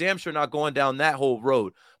 And I'm damn sure not going down that whole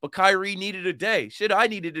road. But Kyrie needed a day. Shit, I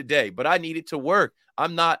needed a day, but I needed to work.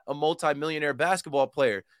 I'm not a multimillionaire basketball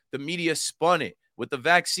player. The media spun it with the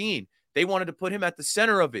vaccine. They wanted to put him at the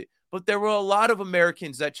center of it. But there were a lot of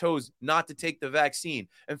Americans that chose not to take the vaccine.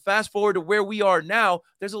 And fast forward to where we are now,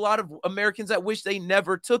 there's a lot of Americans that wish they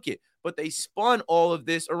never took it. But they spun all of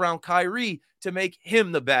this around Kyrie to make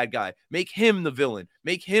him the bad guy, make him the villain,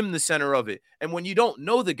 make him the center of it. And when you don't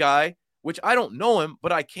know the guy, which I don't know him,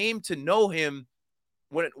 but I came to know him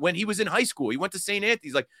when he was in high school. He went to St.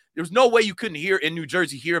 Anthony's. Like, there's no way you couldn't hear in New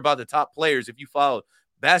Jersey, hear about the top players if you followed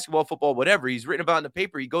basketball, football, whatever. He's written about in the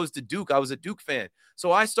paper. He goes to Duke. I was a Duke fan.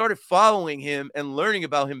 So I started following him and learning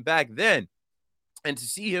about him back then. And to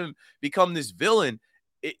see him become this villain,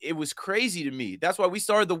 it was crazy to me. That's why we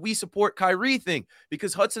started the We Support Kyrie thing,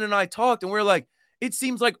 because Hudson and I talked and we're like, it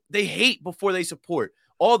seems like they hate before they support.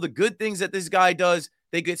 All the good things that this guy does,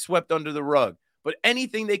 they get swept under the rug. But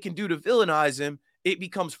anything they can do to villainize him, it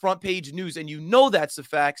becomes front page news. And that's the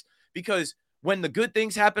facts, because when the good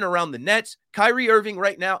things happen around the Nets, Kyrie Irving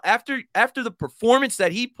right now, after the performance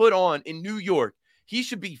that he put on in New York, he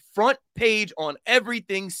should be front page on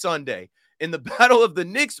everything Sunday. In the battle of the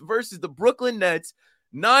Knicks versus the Brooklyn Nets,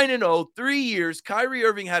 9-0, 3 years, Kyrie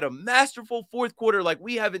Irving had a masterful fourth quarter like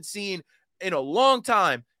we haven't seen in a long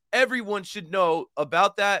time. Everyone should know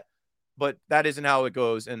about that, but that isn't how it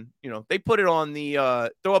goes. And, they put it on the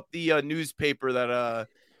throw up the newspaper that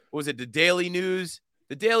what was it, the Daily News?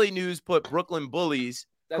 The Daily News put Brooklyn Bullies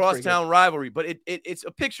crosstown rivalry, but it's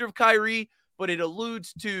a picture of Kyrie, but it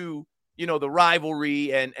alludes to, the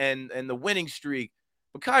rivalry and the winning streak.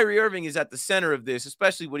 But Kyrie Irving is at the center of this,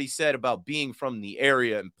 especially what he said about being from the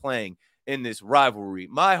area and playing in this rivalry.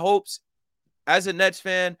 My hopes as a Nets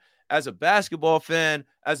fan, as a basketball fan,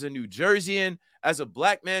 as a New Jerseyan, as a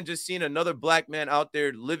black man, just seeing another black man out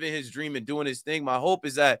there living his dream and doing his thing, my hope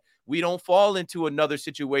is that we don't fall into another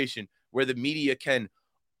situation where the media can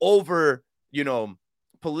over,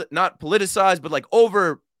 not politicize, but like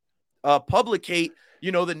over publicate,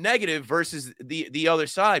 the negative versus the other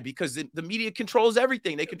side, because the media controls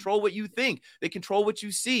everything. They control what you think. They control what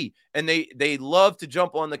you see. And they love to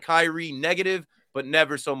jump on the Kyrie negative, but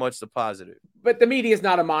never so much the positive. But the media is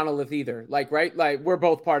not a monolith either. Right? Like, we're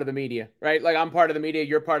both part of the media, right? Like, I'm part of the media.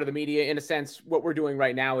 You're part of the media. In a sense, what we're doing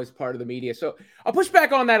right now is part of the media. So I'll push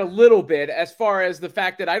back on that a little bit as far as the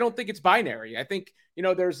fact that I don't think it's binary. I think,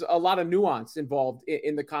 there's a lot of nuance involved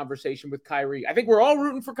in the conversation with Kyrie. I think we're all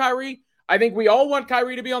rooting for Kyrie. I think we all want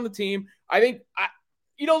Kyrie to be on the team. I think,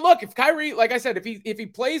 look, if Kyrie, like I said, if he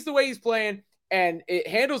plays the way he's playing and it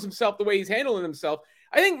handles himself the way he's handling himself,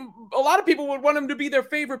 I think a lot of people would want him to be their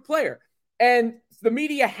favorite player. And the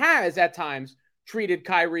media has at times treated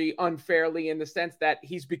Kyrie unfairly in the sense that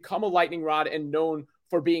he's become a lightning rod and known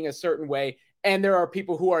for being a certain way. And there are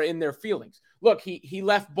people who are in their feelings. Look, he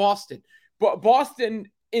left Boston. But Boston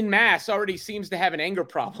in mass already seems to have an anger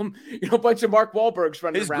problem. A bunch of Mark Wahlbergs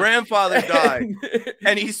running around. His grandfather died.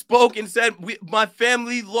 And he spoke and said, my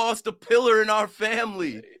family lost a pillar in our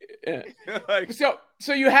family. Yeah.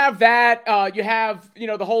 So you have that. You have,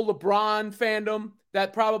 the whole LeBron fandom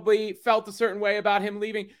that probably felt a certain way about him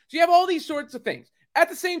leaving. So you have all these sorts of things. At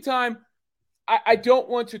the same time, I don't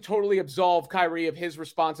want to totally absolve Kyrie of his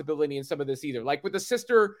responsibility in some of this either. Like with the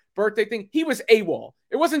sister birthday thing, he was AWOL.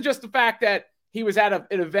 It wasn't just the fact that he was at an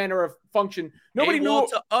event or a function. Nobody knew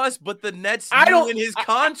to us, but the Nets knew in his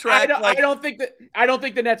contract. I don't think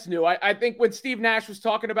the Nets knew. I think when Steve Nash was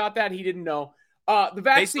talking about that, he didn't know. The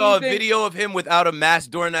vaccine. They saw a video of him without a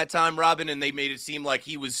mask during that time, Robin, and they made it seem like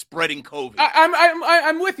he was spreading COVID.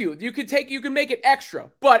 I'm with you. You can make it extra,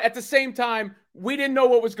 but at the same time, we didn't know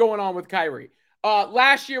what was going on with Kyrie.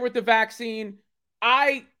 Last year with the vaccine,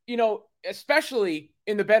 especially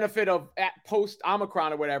in the benefit of at post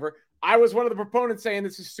Omicron or whatever, I was one of the proponents saying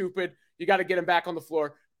this is stupid. You got to get him back on the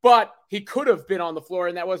floor. But he could have been on the floor,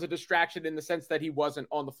 and that was a distraction in the sense that he wasn't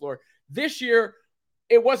on the floor. This year,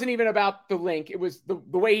 it wasn't even about the link. It was the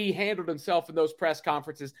way he handled himself in those press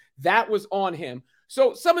conferences. That was on him.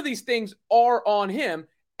 So some of these things are on him,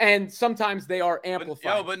 and sometimes they are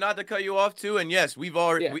amplified. But not to cut you off too. And yes,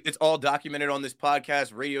 it's all documented on this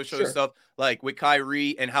podcast, radio show stuff, like with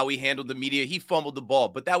Kyrie and how he handled the media. He fumbled the ball,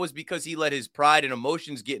 but that was because he let his pride and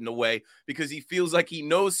emotions get in the way because he feels like he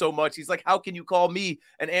knows so much. He's like, how can you call me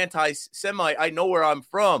an anti-Semite? I know where I'm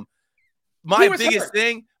from. My biggest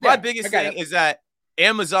thing is that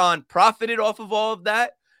Amazon profited off of all of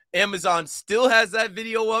that. Amazon still has that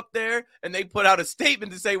video up there, and they put out a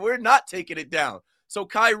statement to say, we're not taking it down. So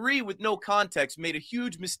Kyrie, with no context, made a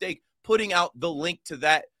huge mistake putting out the link to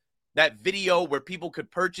that video where people could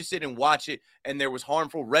purchase it and watch it, and there was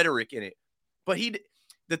harmful rhetoric in it. But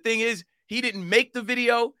the thing is, he didn't make the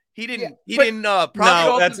video. He didn't profit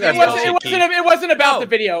off the video. It wasn't about the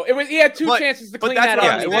video. He had two chances to clean that up.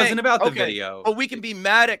 Yeah, it wasn't about the video. But we can be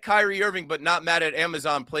mad at Kyrie Irving, but not mad at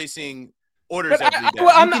Amazon placing orders every day.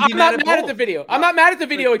 I'm not mad at the video. I'm not mad at the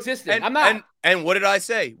video existing. I'm not. And what did I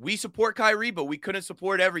say? We support Kyrie, but we couldn't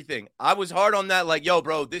support everything. I was hard on that. Like, yo,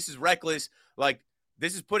 bro, this is reckless. Like,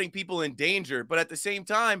 this is putting people in danger. But at the same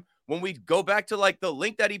time, when we go back to like the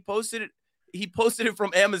link that he posted it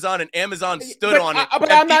from Amazon, and Amazon stood on it.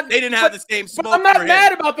 They didn't have the same smoke. But I'm not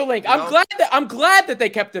mad about the link. I'm glad that they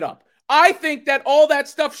kept it up. I think that all that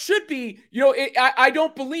stuff should be, I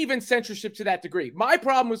don't believe in censorship to that degree. My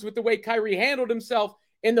problem was with the way Kyrie handled himself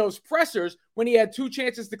in those pressers when he had two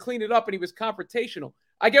chances to clean it up and he was confrontational.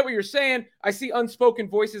 I get what you're saying. I see unspoken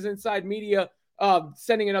voices inside media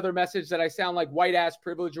sending another message that I sound like white ass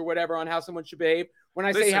privilege or whatever on how someone should behave. When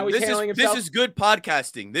I say how he's handling himself. This is good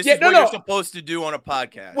podcasting. This is what you're supposed to do on a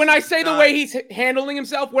podcast. When I say the way he's handling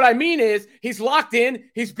himself, what I mean is he's locked in.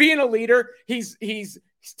 He's being a leader. He's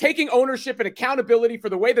taking ownership and accountability for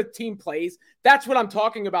the way the team plays. That's what I'm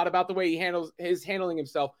talking about the way he handling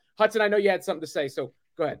himself. Hudson, I know you had something to say, so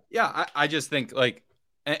go ahead. Yeah, I just think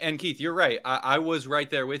and Keith, you're right. I was right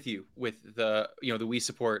there with you with the we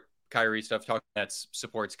support Kyrie stuff. Talking that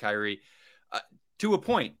supports Kyrie to a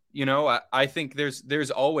point. I think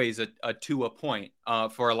there's always a to a point.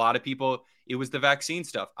 For a lot of people, it was the vaccine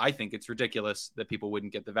stuff. I think it's ridiculous that people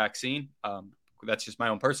wouldn't get the vaccine. That's just my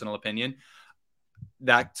own personal opinion.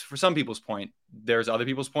 That's for some people's point. There's other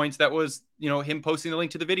people's points that was, him posting the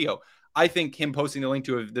link to the video. I think him posting the link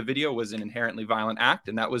to the video was an inherently violent act,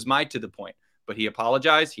 and that was my to the point. But he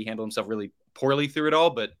apologized. He handled himself really poorly through it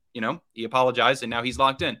all, but, he apologized, and now he's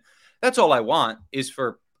locked in. That's all I want is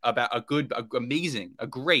for a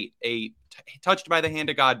great, touched by the hand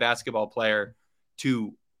of God basketball player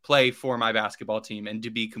to play for my basketball team and to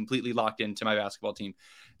be completely locked into my basketball team.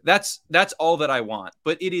 That's all that I want.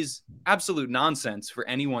 But it is absolute nonsense for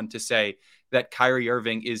anyone to say that Kyrie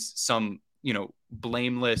Irving is some,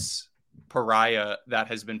 blameless pariah that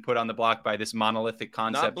has been put on the block by this monolithic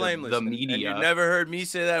concept of the media. And you never heard me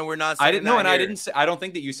say that, and we're not saying I didn't know, and I didn't say, I don't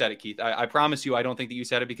think that you said it, Keith. I promise you I don't think that you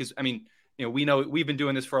said it because, we know we've been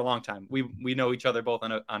doing this for a long time. We know each other both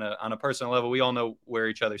on a personal level. We all know where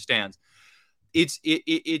each other stands.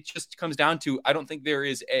 It just comes down to, I don't think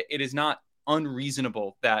it is not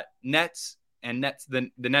unreasonable that the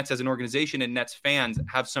Nets as an organization and Nets fans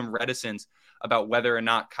have some reticence about whether or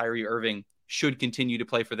not Kyrie Irving should continue to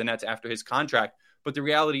play for the Nets after his contract. But the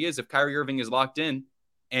reality is, if Kyrie Irving is locked in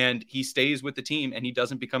and he stays with the team and he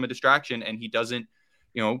doesn't become a distraction and he doesn't,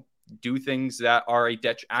 do things that are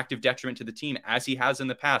active detriment to the team as he has in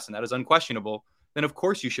the past, and that is unquestionable, then of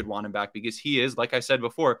course you should want him back because he is, like I said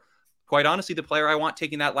before, quite honestly, the player I want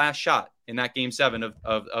taking that last shot in that Game 7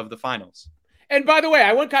 of the finals. And by the way,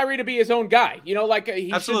 I want Kyrie to be his own guy. He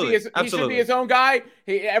should be his own guy.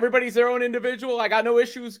 Everybody's their own individual. I got no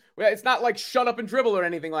issues. It's not like shut up and dribble or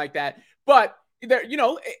anything like that. But there, you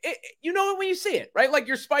know it when you see it, right? Like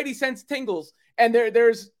your spidey sense tingles. And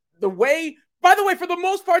there's the way. By the way, for the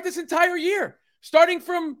most part, this entire year, starting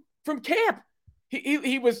from camp,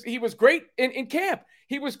 he was great in camp.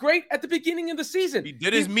 He was great at the beginning of the season. He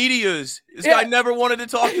did his medias. This guy never wanted to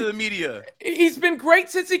talk to the media. He's been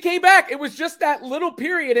great since he came back. It was just that little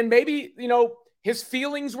period, and maybe, his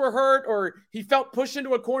feelings were hurt or he felt pushed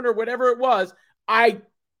into a corner, whatever it was. I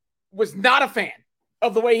was not a fan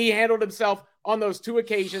of the way he handled himself on those two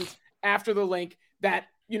occasions. after the link that,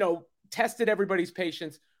 tested everybody's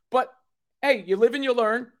patience. But hey, you live and you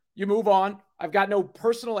learn, you move on. I've got no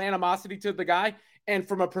personal animosity to the guy. And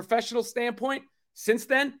from a professional standpoint, since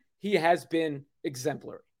then, he has been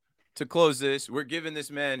exemplary. To close this, we're giving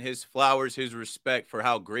this man his flowers, his respect for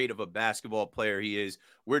how great of a basketball player he is.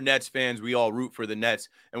 We're Nets fans. We all root for the Nets,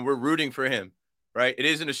 and we're rooting for him, right? It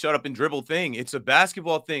isn't a shut up and dribble thing. It's a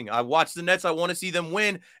basketball thing. I watch the Nets. I want to see them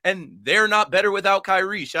win, and they're not better without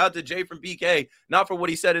Kyrie. Shout out to Jay from BK, not for what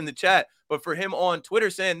he said in the chat, but for him on Twitter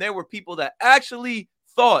saying there were people that actually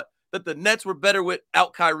thought that the Nets were better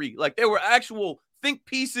without Kyrie. Like, there were actual think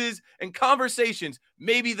pieces and conversations.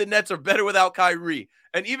 Maybe the Nets are better without Kyrie.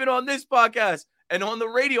 And even on this podcast and on the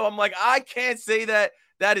radio, I'm like, I can't say that.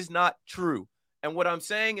 That is not true. And what I'm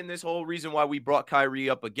saying, and this whole reason why we brought Kyrie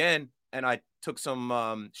up again, and I took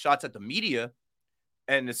some shots at the media,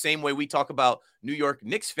 and the same way we talk about New York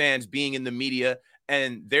Knicks fans being in the media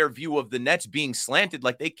and their view of the Nets being slanted,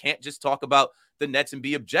 like they can't just talk about the Nets and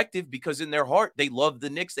be objective, because in their heart, they love the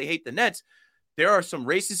Knicks, they hate the Nets. There are some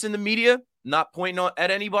racists in the media, not pointing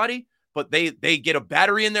at anybody, but they get a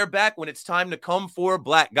battery in their back when it's time to come for a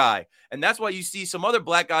black guy. And that's why you see some other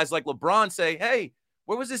black guys like LeBron say, hey,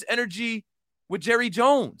 where was this energy with Jerry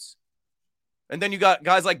Jones? And then you got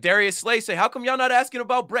guys like Darius Slay say, how come y'all not asking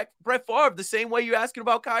about Brett Favre the same way you're asking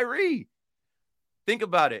about Kyrie? Think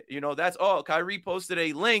about it. That's all. Kyrie posted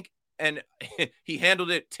a link, and he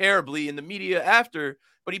handled it terribly in the media after,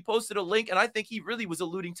 but he posted a link, and I think he really was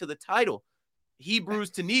alluding to the title,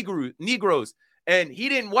 Hebrews to Negroes. And he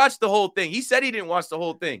didn't watch the whole thing. He said he didn't watch the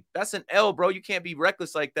whole thing. That's an L, bro. You can't be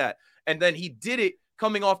reckless like that. And then he did it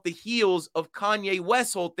coming off the heels of Kanye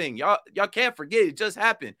West's whole thing. Y'all can't forget. It just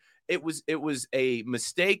happened. It was a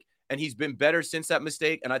mistake, and he's been better since that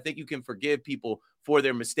mistake. And I think you can forgive people for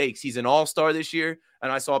their mistakes. He's an all-star this year.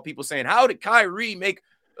 And I saw people saying, how did Kyrie make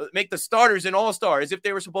the starters an all-star? As if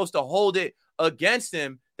they were supposed to hold it against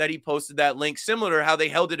him that he posted that link, similar to how they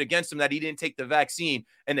held it against him that he didn't take the vaccine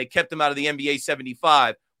and they kept him out of the NBA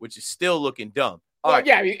 75, which is still looking dumb.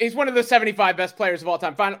 Yeah, he's one of the 75 best players of all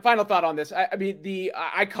time. Final thought on this.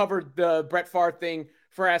 I covered the Brett Favre thing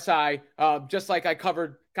for SI, just like I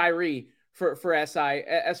covered Kyrie for SI.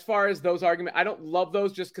 As far as those arguments, I don't love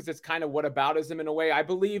those just because it's kind of whataboutism in a way. I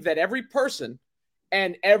believe that every person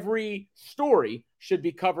and every story should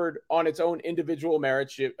be covered on its own individual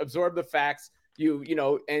merits. You absorb the facts, you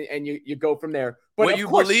go from there. But what you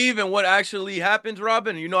believe and what actually happens,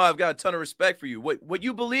 Robin, I've got a ton of respect for you. What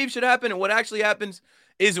you believe should happen and what actually happens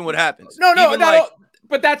isn't what happens.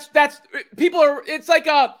 But that's people are. It's like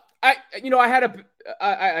I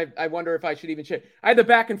wonder if I should even share. I had the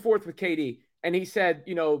back and forth with KD, and he said,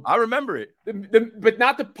 I remember it, but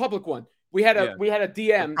not the public one. We had a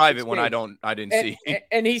DM, the private one. I didn't see.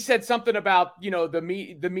 And he said something about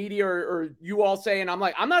the media or you all say, and I'm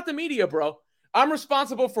like, I'm not the media, bro. I'm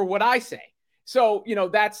responsible for what I say. So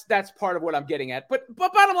that's part of what I'm getting at. But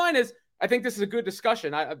bottom line is, I think this is a good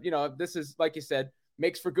discussion. This is, like you said,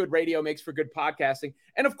 makes for good radio, makes for good podcasting,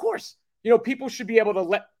 and of course, people should be able to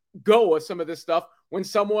let go of some of this stuff when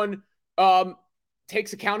someone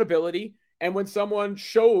takes accountability and when someone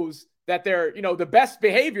shows that they're the best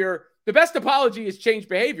behavior. The best apology is change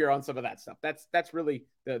behavior on some of that stuff. That's really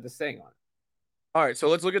the saying on it. All right, so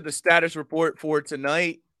let's look at the status report for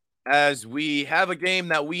tonight as we have a game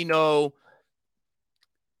that we know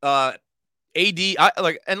and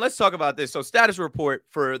let's talk about this. So status report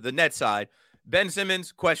for the Nets side. Ben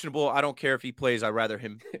Simmons, questionable. I don't care if he plays. I'd rather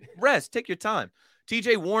him rest. Take your time.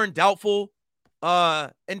 TJ Warren, doubtful.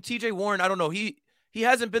 And TJ Warren, I don't know. He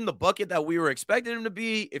hasn't been the bucket that we were expecting him to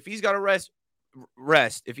be. If he's got to rest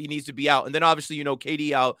if he needs to be out. And then obviously,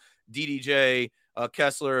 KD out, DDJ,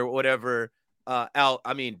 Kessler, whatever, out.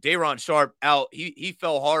 I mean, Day'Ron Sharpe out. He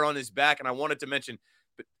fell hard on his back. And I wanted to mention,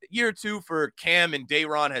 year 2 for Cam and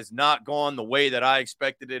Day'Ron has not gone the way that I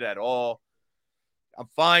expected it at all. I'm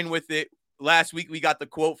fine with it. Last week, we got the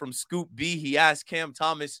quote from Scoop B. He asked Cam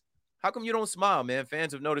Thomas, how come you don't smile, man?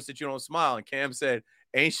 Fans have noticed that you don't smile. And Cam said,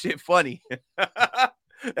 ain't shit funny.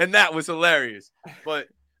 And that was hilarious. But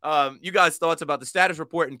you guys' thoughts about the status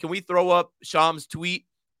report, and can we throw up Shams' tweet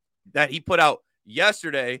that he put out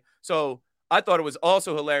yesterday? So I thought it was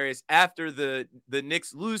also hilarious. After the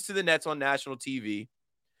Knicks lose to the Nets on national TV,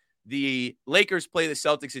 the Lakers play the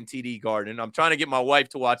Celtics in TD Garden. I'm trying to get my wife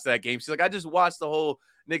to watch that game. She's like, I just watched the whole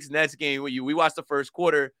Knicks-Nets game with you. We watched the first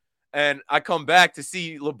quarter, and I come back to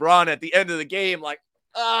see LeBron at the end of the game, like,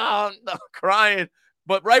 no, crying.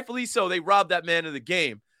 But rightfully so, they robbed that man of the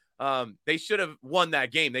game. They should have won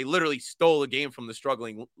that game. They literally stole a game from the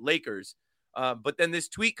struggling Lakers. But then this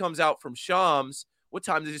tweet comes out from Shams. What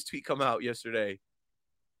time did this tweet come out yesterday?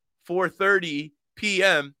 4:30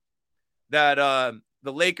 p.m. that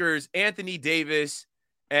the Lakers, Anthony Davis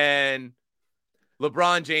and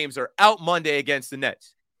LeBron James are out Monday against the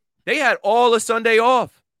Nets. They had all of Sunday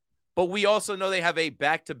off, but we also know they have a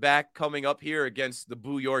back-to-back coming up here against the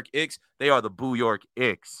Boo York Icks. They are the Boo York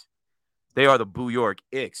Icks. They are the Boo York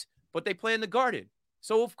Icks, but they play in the Garden.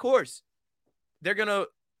 So, of course, they're going to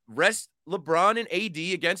rest LeBron and AD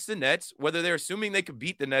against the Nets, whether they're assuming they could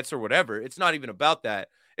beat the Nets or whatever. It's not even about that.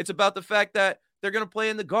 It's about the fact that they're going to play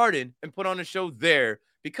in the Garden and put on a show there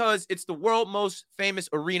because it's the world most famous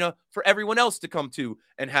arena for everyone else to come to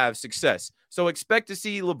and have success. So expect to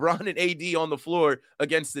see LeBron and AD on the floor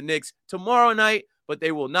against the Knicks tomorrow night, but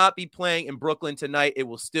they will not be playing in Brooklyn tonight. It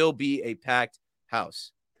will still be a packed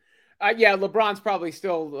house. Yeah, LeBron's probably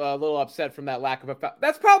still a little upset from that lack of a foul.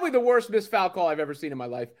 That's probably the worst missed foul call I've ever seen in my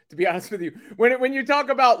life, to be honest with you. When you talk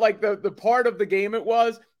about like the part of the game it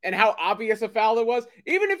was and how obvious a foul it was,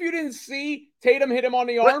 even if you didn't see Tatum hit him on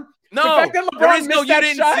the arm. No, the fact that there LeBron is no missed you that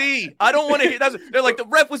didn't shot, see. I don't want to hear that. They're like, the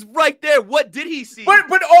ref was right there. What did he see? But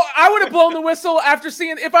I would have blown the whistle after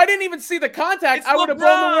seeing. If I didn't even see the contact, I would have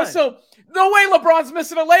blown the whistle. No way LeBron's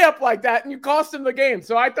missing a layup like that, and you cost him the game.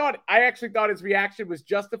 So I actually thought his reaction was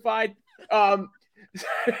justified. But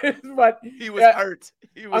he was hurt.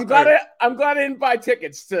 I'm glad I didn't buy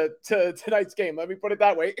tickets to tonight's game. Let me put it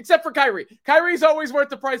that way. Except for Kyrie. Kyrie's always worth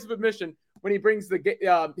the price of admission when he brings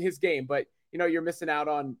his game. But you know you're missing out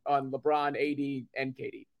on LeBron, AD, and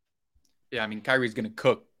KD. Yeah, I mean Kyrie's going to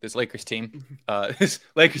cook this Lakers team. This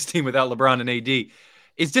Lakers team without LeBron and AD.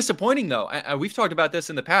 It's disappointing though. We've talked about this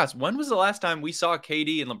in the past. When was the last time we saw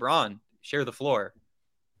KD and LeBron share the floor?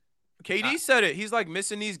 KD said it. He's like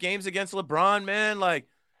missing these games against LeBron, man. Like,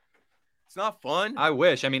 it's not fun. I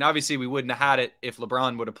wish. I mean, obviously we wouldn't have had it if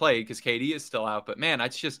LeBron would have played because KD is still out. But man,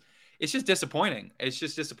 it's just disappointing. It's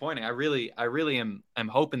just disappointing. I really am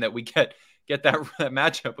hoping that we get that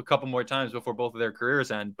matchup a couple more times before both of their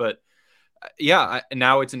careers end. But yeah,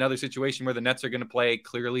 now it's another situation where the Nets are going to play a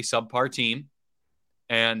clearly subpar team,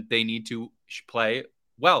 and they need to play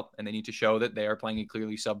well, and they need to show that they are playing a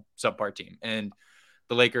clearly subpar team. And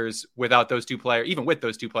the Lakers, without those two players, even with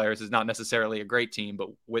those two players, is not necessarily a great team, but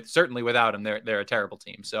certainly without them, they're a terrible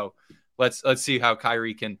team. So let's see how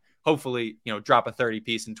Kyrie can hopefully, drop a 30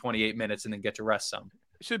 piece in 28 minutes and then get to rest some.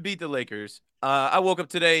 Should beat the Lakers. I woke up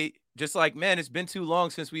today just like, man, it's been too long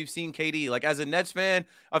since we've seen KD. Like, as a Nets fan,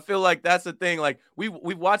 I feel like that's the thing. Like, we've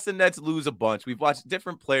watched the Nets lose a bunch. We've watched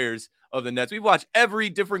different players of the Nets. We've watched every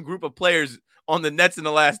different group of players on the Nets in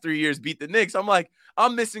the last 3 years beat the Knicks. I'm like,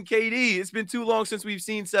 I'm missing KD. It's been too long since we've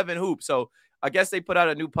seen 7 hoops. So I guess they put out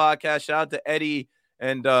a new podcast. Shout out to Eddie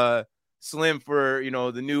and Slim for,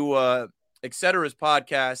 the new Etc's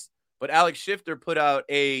podcast. But Alex Shifter put out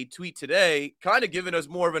a tweet today, kind of giving us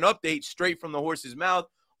more of an update straight from the horse's mouth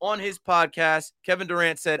on his podcast. Kevin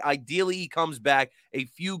Durant said, ideally he comes back a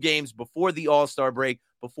few games before the All-Star break,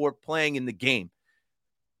 before playing in the game.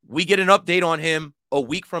 We get an update on him a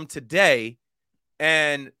week from today,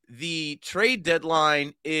 and the trade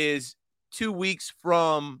deadline is 2 weeks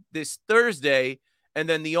from this Thursday, and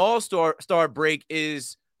then the All-Star break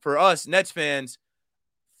is, for us Nets fans,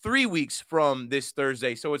 3 weeks from this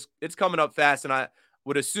Thursday. So it's coming up fast, and I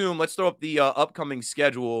would assume, let's throw up the upcoming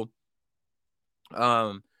schedule.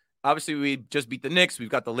 Obviously, we just beat the Knicks. We've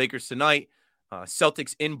got the Lakers tonight,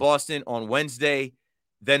 Celtics in Boston on Wednesday.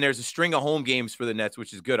 Then there's a string of home games for the Nets,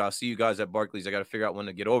 which is good. I'll see you guys at Barclays. I got to figure out when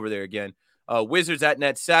to get over there again. Wizards at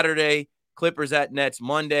Nets Saturday, Clippers at Nets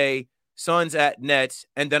Monday, Suns at Nets.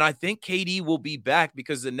 And then I think KD will be back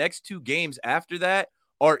because the next 2 games after that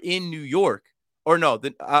are in New York. Or no,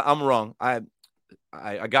 I'm wrong. I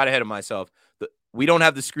got ahead of myself. We don't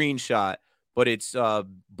have the screenshot, but it's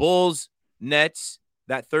Bulls, Nets,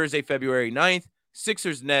 that Thursday, February 9th,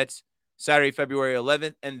 Sixers, Nets, Saturday, February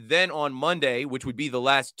 11th, and then on Monday, which would be the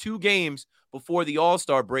last 2 games before the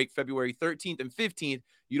All-Star break, February 13th and 15th,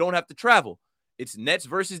 you don't have to travel. It's Nets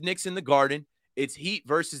versus Knicks in the Garden. It's Heat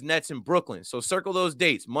versus Nets in Brooklyn. So circle those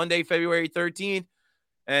dates, Monday, February 13th,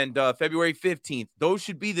 and February 15th. Those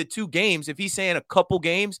should be the 2 games. If he's saying a couple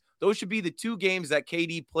games, those should be the 2 games that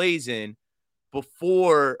KD plays in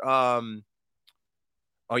before I'm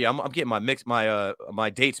getting my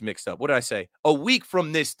dates mixed up. What did I say? A week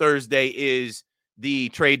from this Thursday is the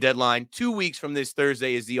trade deadline. 2 weeks from this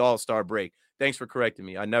Thursday is the All-Star break. Thanks for correcting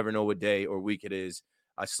me. I never know what day or week it is.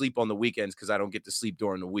 I sleep on the weekends because I don't get to sleep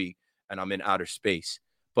during the week, and I'm in outer space.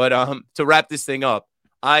 But to wrap this thing up,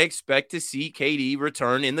 I expect to see KD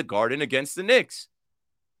return in the Garden against the Knicks.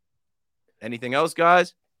 Anything else,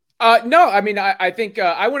 guys? No, I mean, I think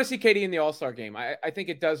I want to see KD in the All-Star game. I think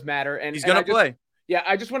it does matter. And he's going to play. Yeah,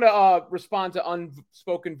 I just want to respond to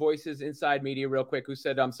Unspoken Voices Inside Media real quick, who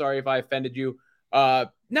said, I'm sorry if I offended you.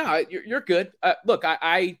 No, you're good. Look,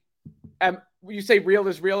 I am, you say real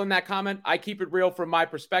is real in that comment. I keep it real from my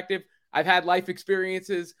perspective. I've had life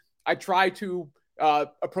experiences. I try to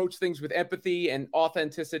approach things with empathy and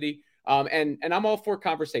authenticity. And I'm all for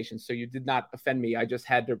conversations. So you did not offend me. I just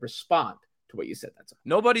had to respond to what you said. That's all.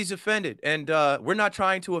 Nobody's offended. And we're not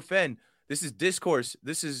trying to offend. This is discourse.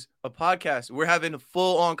 This is a podcast. We're having a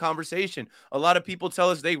full-on conversation. A lot of people tell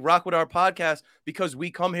us they rock with our podcast because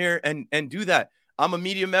we come here and do that. I'm a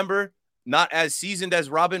media member, not as seasoned as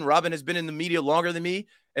Robin. Robin has been in the media longer than me.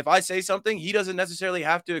 If I say something, he doesn't necessarily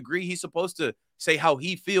have to agree. He's supposed to say how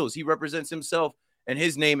he feels. He represents himself and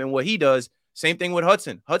his name and what he does. Same thing with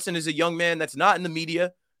Hudson. Hudson is a young man that's not in the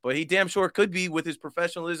media, but he damn sure could be with his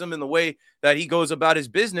professionalism and the way that he goes about his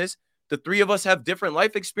business. The three of us have different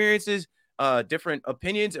life experiences, different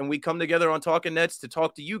opinions, and we come together on Talking Nets to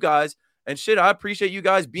talk to you guys. And shit, I appreciate you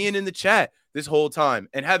guys being in the chat this whole time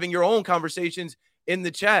and having your own conversations in the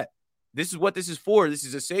chat. This is what this is for. This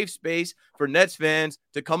is a safe space for Nets fans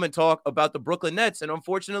to come and talk about the Brooklyn Nets. And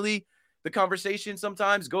unfortunately, the conversation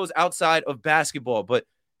sometimes goes outside of basketball, but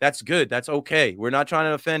that's good. That's okay. We're not trying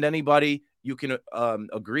to offend anybody. You can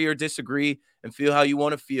agree or disagree and feel how you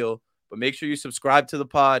want to feel, but make sure you subscribe to the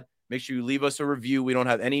pod. Make sure you leave us a review. We don't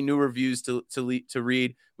have any new reviews to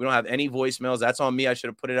read. We don't have any voicemails. That's on me. I should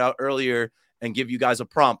have put it out earlier and give you guys a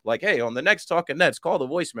prompt like, hey, on the next Talking Nets, call the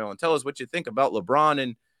voicemail and tell us what you think about LeBron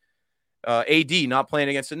and AD not playing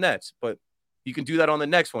against the Nets. But you can do that on the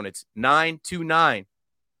next one. It's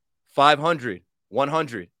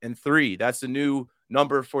 929-500-103. That's the new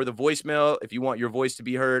number for the voicemail if you want your voice to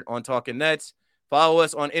be heard on Talking Nets. Follow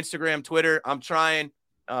us on Instagram, Twitter. I'm trying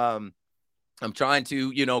to,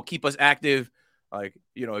 keep us active. Like,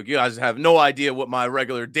 you guys have no idea what my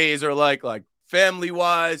regular days are like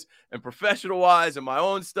family-wise and professional-wise and my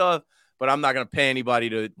own stuff. But I'm not going to pay anybody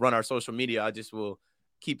to run our social media. I just will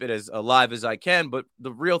keep it as alive as I can. But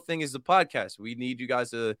the real thing is the podcast. We need you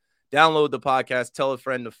guys to download the podcast. Tell a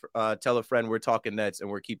friend. We're Talking Nets, and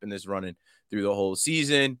we're keeping this running through the whole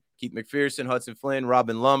season. Keith McPherson, Hudson Flynn,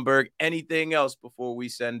 Robin Lundberg. Anything else before we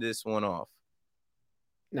send this one off?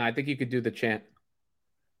 No, I think you could do the chant.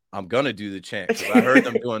 I'm going to do the chant because I heard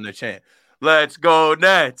them doing the chant. Let's go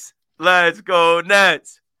Nets. Let's go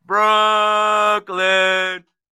Nets. Brooklyn.